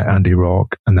Joyce, I met Andy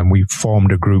Rourke, and then we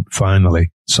formed a group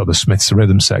finally. So the Smiths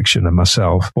Rhythm Section and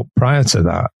myself. But prior to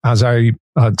that, as I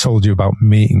told you about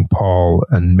meeting Paul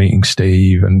and meeting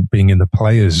Steve and being in the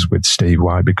Players with Steve,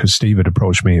 why? Because Steve had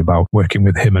approached me about working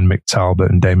with him and Mick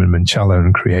Talbot and Damon Minchella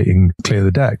and creating Clear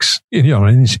the Decks,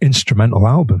 an instrumental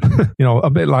album, a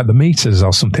bit like the Meters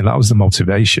or something. That was the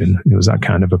motivation. It was that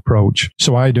kind of approach.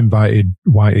 So I'd invited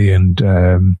Whitey and,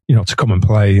 to come and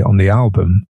play on the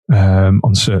album.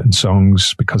 On certain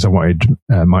songs, because I wanted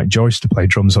Mike Joyce to play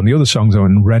drums on the other songs,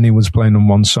 and Rennie was playing on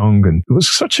one song, and it was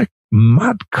such a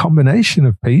mad combination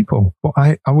of people. But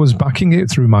I was backing it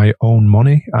through my own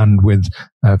money and with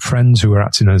friends who were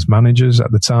acting as managers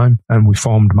at the time, and we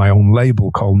formed my own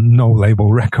label called No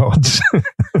Label Records.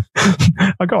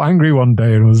 I got angry one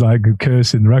day and was like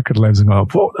cursing the record labels and going,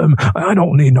 fuck them, I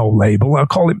don't need no label.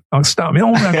 I'll start my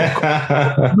own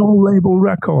record. No Label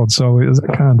Records. So it was a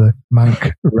kind of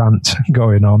mank rant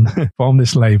going on. Formed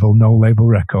this label, No Label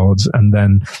Records, and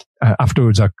then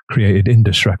afterwards I created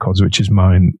Indus Records, which is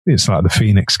mine. It's like the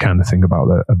Phoenix kind of thing about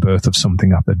a birth of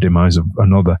something after the demise of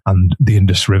another, and the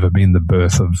Indus River being the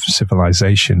birth of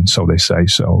civilization, so they say.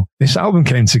 So this album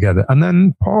came together, and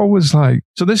then Paul was like,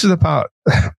 so this is the part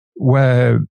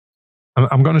where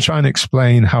I'm going to try and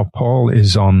explain how Paul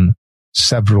is on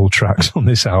several tracks on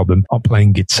this album, are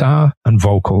playing guitar and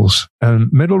vocals.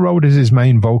 Middle Road is his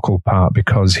main vocal part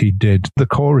because he did the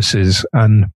choruses,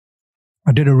 and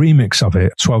I did a remix of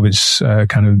it, 12-inch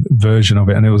kind of version of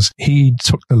it, and he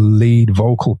took the lead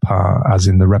vocal part, as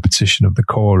in the repetition of the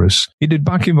chorus. He did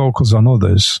backing vocals on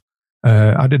others.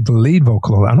 I did the lead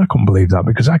vocal, and I couldn't believe that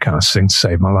because I can't sing to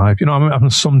save my life. You know, I'm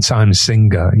a sometimes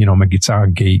singer. You know, I'm a guitar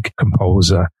geek,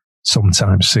 composer,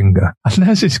 sometimes singer. And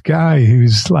there's this guy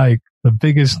who's like the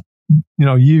biggest, you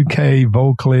know, UK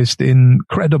vocalist,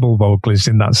 incredible vocalist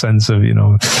in that sense of,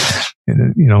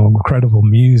 incredible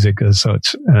music as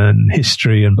such, and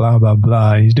history and blah, blah,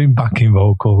 blah. He's doing backing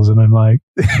vocals, and I'm like,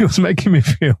 it was making me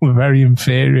feel very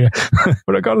inferior.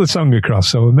 But I got the song across,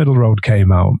 so a Middle Road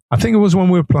came out. I think it was when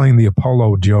we were playing the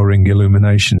Apollo during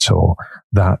Illumination Tour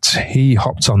that he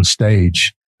hopped on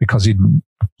stage because he'd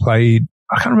played,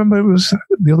 I can't remember, it was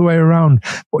the other way around,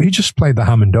 but he just played the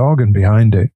Hammond organ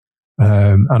behind it.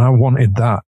 And I wanted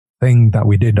that thing that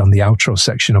we did on the outro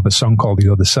section of a song called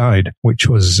The Other Side, which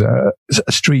was a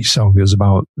street song. It was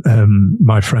about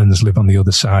my friends live on the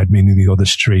other side, meaning the other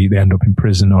street. They end up in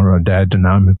prison or are dead. And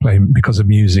I'm playing, because of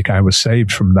music, I was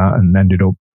saved from that and ended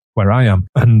up where I am.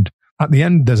 And at the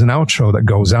end, there's an outro that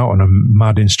goes out on a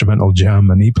mad instrumental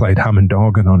jam, and he played Hammond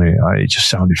organ on it. It just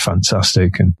sounded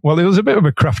fantastic. And well, it was a bit of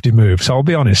a crafty move, so I'll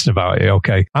be honest about it.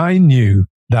 Okay. I knew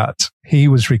that he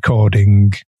was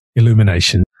recording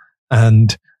Illumination,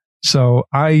 and so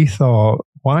I thought,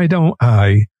 why don't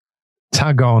I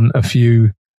tag on a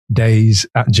few days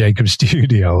at Jacob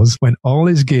Studios when all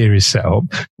his gear is set up,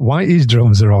 Whitey's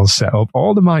drums are all set up,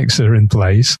 all the mics are in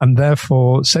place, and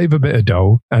therefore save a bit of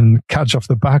dough and catch off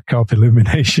the back of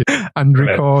Illumination and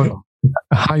record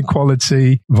high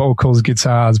quality vocals,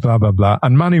 guitars, blah, blah, blah.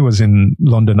 And Manny was in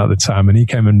London at the time, and he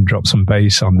came and dropped some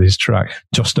bass on this track,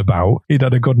 just about. He'd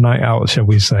had a good night out, shall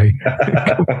we say.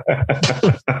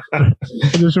 I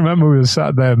just remember we were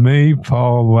sat there, me,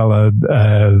 Paul, Weller,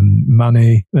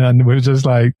 Manny, and we were just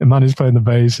like, Manny's playing the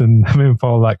bass, and me and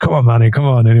Paul like, come on, Manny, come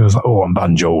on. And he was like, oh, I'm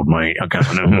banjoed, mate. I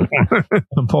can't.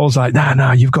 And Paul's like,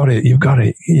 nah, you've got it.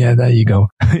 Yeah, there you go.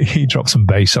 He dropped some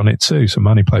bass on it too. So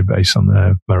Manny played bass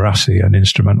on Marassi, an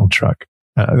instrumental track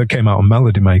that came out on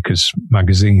Melody Makers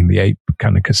magazine, the 8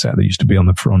 kind of cassette that used to be on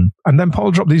the front. And then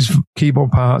Paul dropped these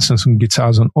keyboard parts and some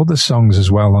guitars on other songs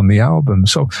as well on the album.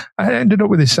 So I ended up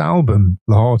with this album,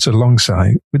 Lahore to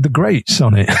Longside, with the greats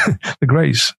on it. The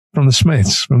greats from the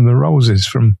Smiths, from the Roses,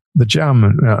 from the Jam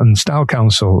and Style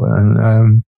Council,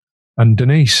 and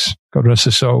Denise, God rest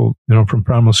her soul, from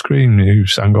Primal Scream, who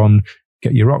sang on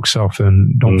Get Your Rocks Off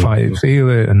and Don't Fight It, Feel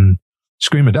It, and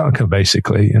Screamadelica,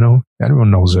 basically, everyone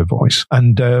knows her voice.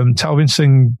 And Talvin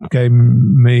Singh gave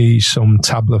me some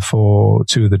tabla for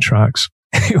 2 of the tracks.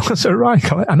 It was a right,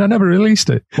 and I never released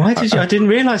it. Why did you? I didn't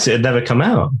realize it had never come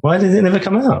out. Why did it never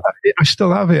come out? I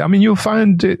still have it. I mean, you'll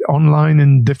find it online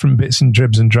in different bits and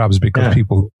dribs and drabs because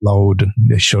people load and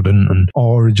they shouldn't,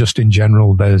 or just in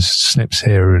general, there's snips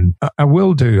here. And I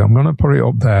will do. I'm going to put it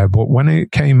up there. But when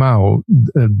it came out,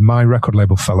 my record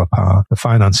label fell apart. The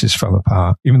finances fell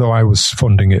apart, even though I was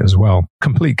funding it as well.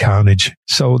 Complete carnage.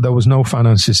 So there was no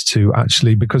finances to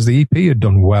actually, because the EP had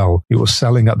done well. It was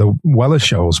selling at the Weller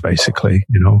shows, basically.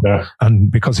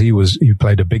 And because he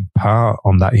played a big part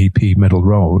on that EP, Middle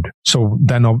Road. So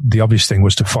then the obvious thing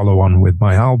was to follow on with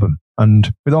my album.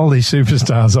 And with all these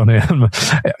superstars on it,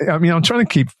 I mean, I'm trying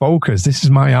to keep focused. This is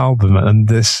my album, and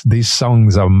these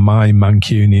songs are my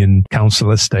Mancunian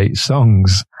Council Estate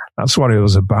songs. That's what it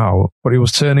was about. But it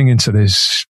was turning into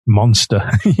this monster,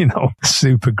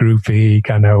 super groupie,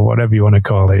 kind of whatever you want to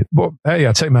call it. But hey,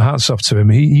 I take my hats off to him.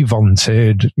 He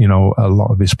volunteered, a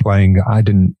lot of his playing. I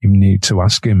didn't even need to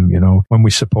ask him, when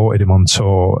we supported him on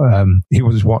tour. He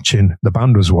was watching, the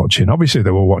band was watching. Obviously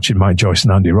they were watching Mike Joyce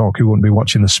and Andy Rock, who wouldn't be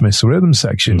watching the Smiths Rhythm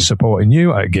section supporting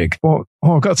you at a gig. But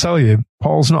I've got to tell you,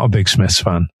 Paul's not a big Smiths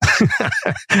fan.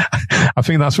 I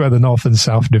think that's where the North and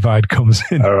South divide comes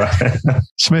in. All right.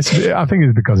 Smiths, I think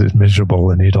it's because it's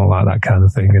miserable and he don't like that kind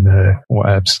of thing and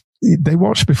whatevs. They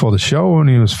watched before the show and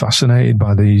he was fascinated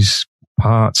by these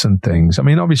parts and things. I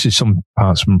mean, obviously some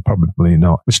parts were probably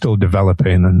not. We're still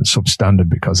developing and substandard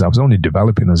because I was only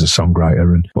developing as a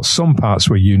songwriter. But some parts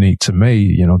were unique to me.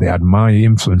 You know, they had my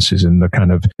influences in the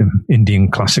kind of Indian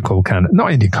classical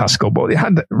not Indian classical, but they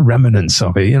had remnants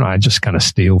of it. You know, I just kind of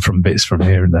steal from bits from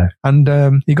here and there.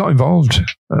 And he got involved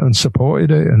and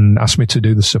supported it and asked me to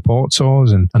do the support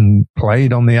tours and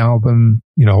played on the album,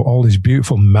 you know, all these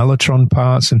beautiful Mellotron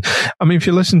parts. And I mean, if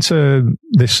you listen to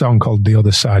this song called The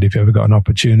Other Side, if you ever got an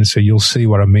opportunity, you'll see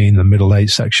what I mean. The middle 8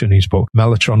 section, he's put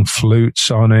Mellotron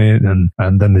flutes on it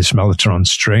and then this Mellotron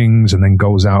strings, and then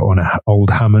goes out on an old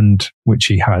Hammond, which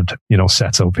he had, you know,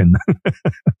 set up in,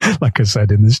 like I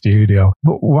said, in the studio.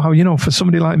 But wow, you know, for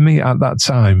somebody like me at that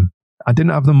time, I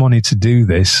didn't have the money to do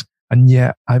this. And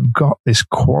yet I've got this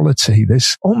quality,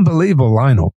 this unbelievable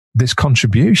lineup, this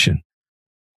contribution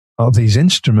of these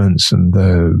instruments and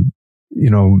the, you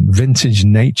know, vintage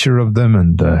nature of them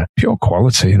and the pure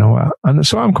quality, you know. And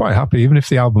so I'm quite happy, even if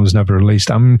the album was never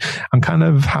released, I'm kind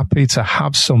of happy to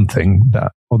have something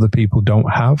that other people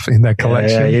don't have in their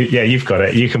collection. Yeah, you've got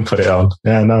it. You can put it on.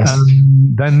 Yeah, nice.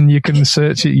 And then you can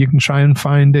search it, you can try and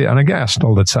find it. And I get asked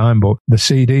all the time, but the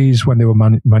CDs, when they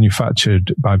were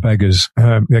manufactured by beggars,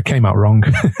 they came out wrong.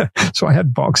 So I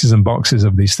had boxes and boxes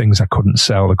of these things I couldn't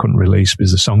sell, I couldn't release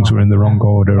because the songs were in the wrong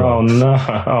order. Oh, no.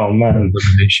 Oh, man. An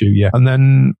issue, yeah. And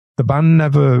then the band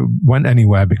never went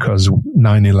anywhere because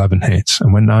 9/11 hit.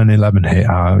 And when 9/11 hit,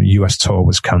 our US tour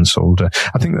was cancelled.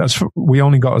 I think we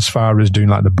only got as far as doing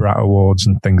like the Brat Awards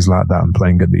and things like that and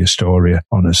playing at the Astoria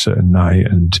on a certain night.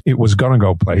 And it was going to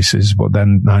go places, but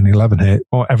then 9/11 hit,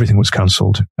 everything was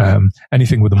cancelled.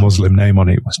 Anything with a Muslim name on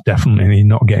it was definitely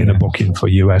not getting a booking for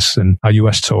US, and our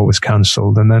US tour was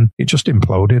cancelled. And then it just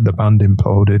imploded. The band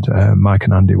imploded. Mike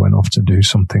and Andy went off to do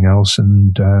something else,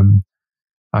 and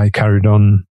I carried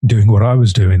on doing what I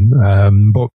was doing.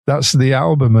 But that's the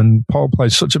album, and Paul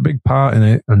played such a big part in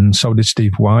it, and so did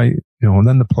Steve White, you know, and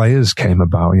then the Players came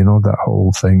about, you know, that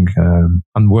whole thing.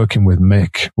 And working with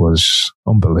Mick was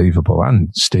unbelievable, and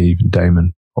Steve and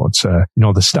Damon. But, you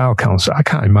know, the Style Council, I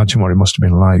can't imagine what it must have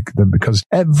been like, because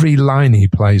every line he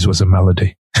plays was a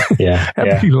melody. Yeah.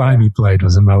 Every line he played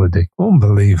was a melody.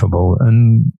 Unbelievable.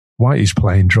 And Whitey's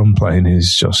drum playing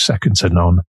is just second to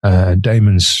none.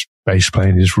 Damon's bass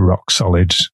playing is rock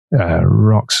solid.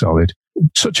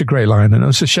 Such a great line. And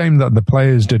it's a shame that the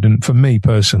Players didn't, for me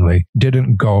personally,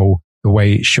 didn't go the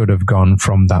way it should have gone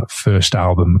from that first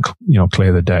album, you know,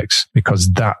 Clear the Decks,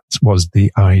 because that was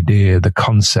the idea, the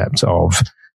concept of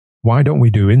why don't we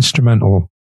do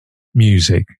instrumental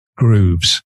music,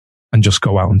 grooves, and just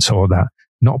go out and tour that,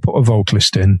 not put a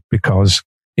vocalist in, because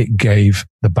it gave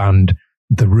the band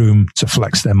the room to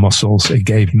flex their muscles. It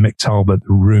gave Mick Talbot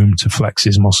the room to flex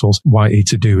his muscles, Whitey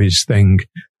to do his thing,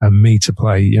 and me to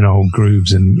play, you know,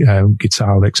 grooves and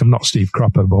guitar licks. I'm not Steve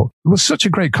Cropper, but it was such a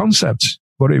great concept,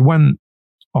 but it went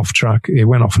off track. It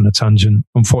went off on a tangent.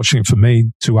 Unfortunately for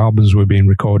me, 2 albums were being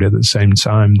recorded at the same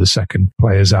time, the second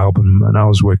Players album, and I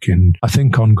was working, I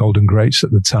think, on Golden Greats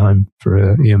at the time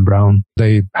for Ian Brown.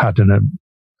 They had a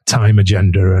time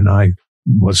agenda, and I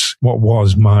was what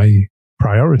was my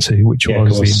priority, which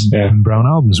was the Ian Brown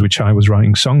albums, which I was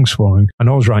writing songs for. And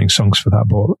I was writing songs for that,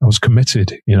 but I was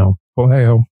committed, you know. But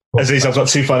hey-oh. Aziz, I've got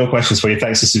 2 final questions for you.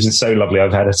 Thanks. This has been so lovely.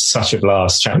 I've had such a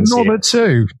blast chatting to you. Another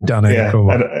 2, Danny. Yeah. Come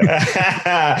on.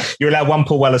 You're allowed one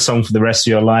Paul Weller song for the rest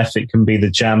of your life. It can be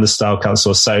the Jam, the Style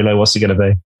Council, or solo. What's it going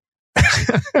to be?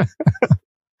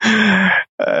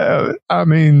 I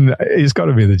mean, it's got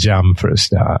to be the Jam for a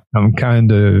start. I'm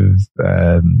kind of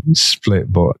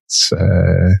split, but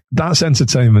That's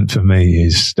Entertainment for me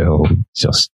is still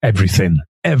just everything.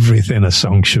 Everything a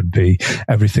song should be,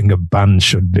 everything a band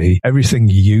should be, everything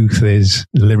youth is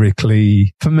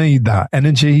lyrically. For me, that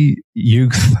energy,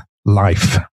 youth,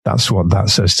 life, that's what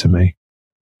that says to me.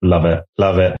 Love it.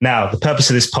 Love it. Now, the purpose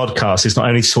of this podcast is not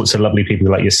only to talk to lovely people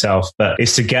like yourself, but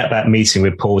it's to get that meeting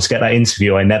with Paul, to get that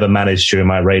interview I never managed during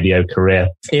my radio career.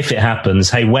 If it happens,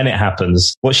 hey, when it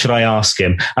happens, what should I ask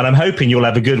him? And I'm hoping you'll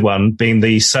have a good one, being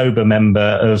the sober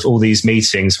member of all these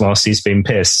meetings whilst he's been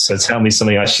pissed. So tell me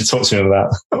something I should talk to him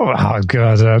about. Oh,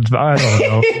 God, I don't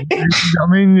know. I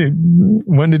mean,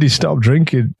 when did he stop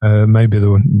drinking? Maybe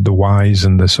the whys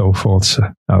and the so forth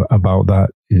about that.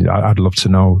 I'd love to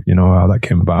know, how that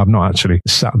came about. I've not actually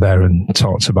sat there and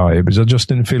talked about it because I just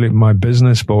didn't feel it my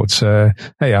business. But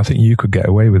hey, I think you could get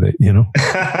away with it,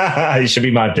 It should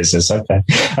be my business. Okay.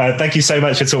 Thank you so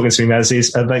much for talking to me,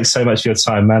 Aziz. And thanks so much for your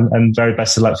time, man. And very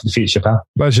best of luck for the future, pal.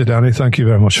 Pleasure, Danny. Thank you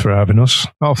very much for having us.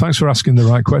 Oh, thanks for asking the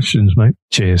right questions, mate.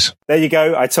 Cheers. There you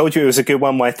go. I told you it was a good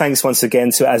one. My thanks once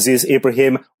again to Aziz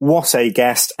Ibrahim. What a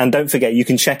guest. And don't forget, you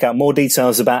can check out more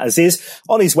details about Aziz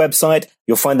on his website.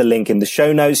 You'll find the link in the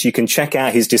show notes. You can check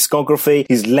out his discography,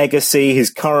 his legacy, his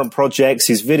current projects,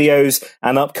 his videos,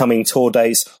 and upcoming tour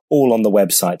dates, all on the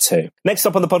website too. Next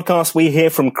up on the podcast, we hear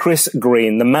from Chris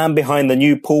Green, the man behind the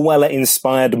new Paul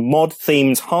Weller-inspired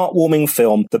mod-themed heartwarming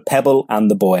film, The Pebble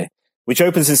and the Boy, which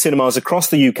opens in cinemas across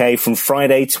the UK from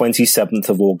Friday, 27th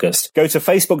of August. Go to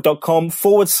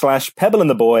facebook.com/Pebble and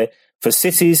the Boy for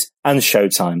cities and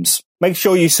showtimes. Make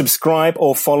sure you subscribe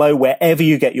or follow wherever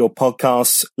you get your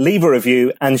podcasts, leave a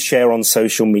review and share on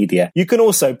social media. You can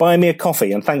also buy me a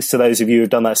coffee, and thanks to those of you who've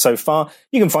done that so far,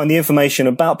 you can find the information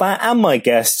about that and my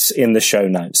guests in the show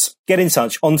notes. Get in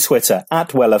touch on Twitter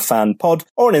 @WellerFanPod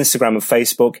or on Instagram and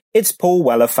Facebook. It's Paul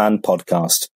Weller Fan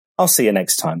Podcast. I'll see you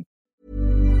next time.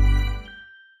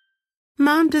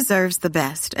 Mom deserves the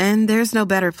best, and there's no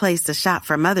better place to shop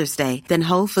for Mother's Day than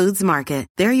Whole Foods Market.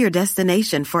 They're your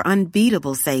destination for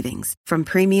unbeatable savings, from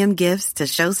premium gifts to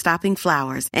show-stopping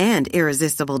flowers and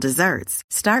irresistible desserts.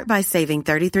 Start by saving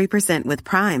 33% with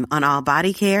Prime on all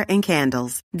body care and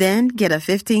candles. Then get a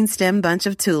 15-stem bunch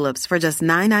of tulips for just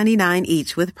 $9.99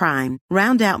 each with Prime.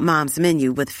 Round out Mom's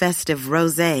menu with festive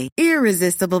rosé,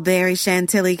 irresistible berry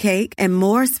chantilly cake, and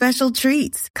more special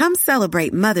treats. Come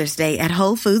celebrate Mother's Day at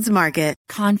Whole Foods Market.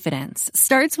 Confidence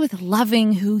starts with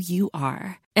loving who you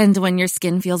are. And when your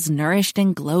skin feels nourished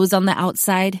and glows on the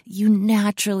outside, you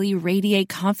naturally radiate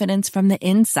confidence from the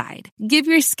inside. Give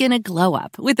your skin a glow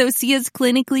up with Osea's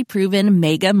clinically proven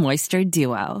Mega Moisture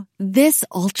Duo. This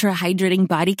ultra-hydrating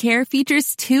body care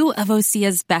features two of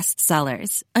Osea's best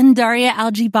sellers, Undaria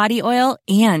Algae Body Oil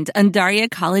and Undaria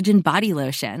Collagen Body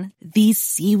Lotion. These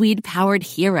seaweed-powered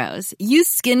heroes use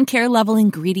skincare-level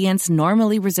ingredients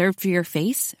normally reserved for your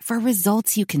face for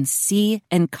results you can see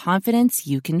and confidence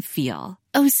you can feel.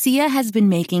 Osea has been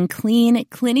making clean,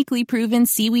 clinically proven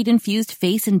seaweed-infused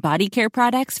face and body care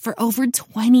products for over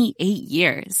 28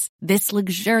 years. This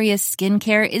luxurious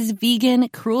skincare is vegan,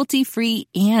 cruelty-free,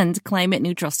 and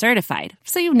climate-neutral certified,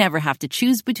 so you never have to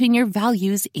choose between your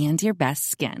values and your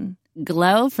best skin.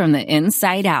 Glow from the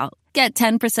inside out. Get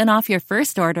 10% off your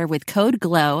first order with code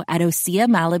GLOW at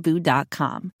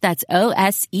OseaMalibu.com. That's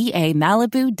OSEA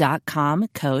Malibu.com,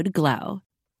 code GLOW.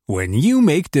 When you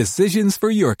make decisions for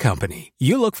your company,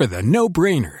 you look for the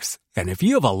no-brainers. And if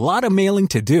you have a lot of mailing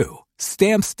to do,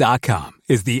 Stamps.com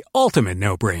is the ultimate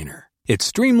no-brainer. It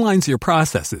streamlines your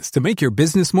processes to make your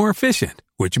business more efficient,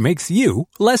 which makes you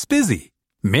less busy.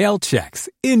 Mail checks,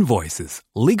 invoices,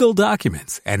 legal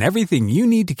documents, and everything you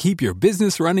need to keep your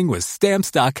business running with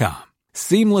Stamps.com.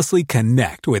 Seamlessly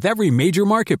connect with every major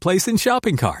marketplace and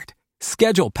shopping cart.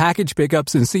 Schedule package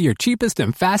pickups and see your cheapest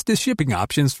and fastest shipping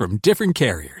options from different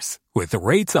carriers, with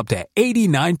rates up to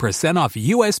 89% off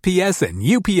USPS and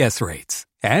UPS rates.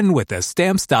 And with the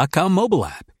Stamps.com mobile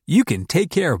app, you can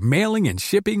take care of mailing and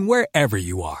shipping wherever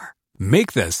you are.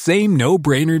 Make the same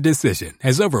no-brainer decision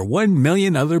as over 1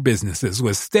 million other businesses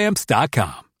with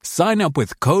Stamps.com. Sign up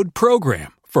with code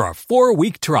PROGRAM for a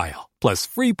 4-week trial, plus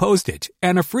free postage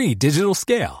and a free digital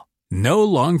scale. No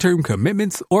long-term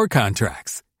commitments or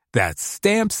contracts. That's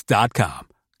Stamps.com.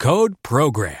 Code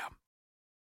PROGRAM.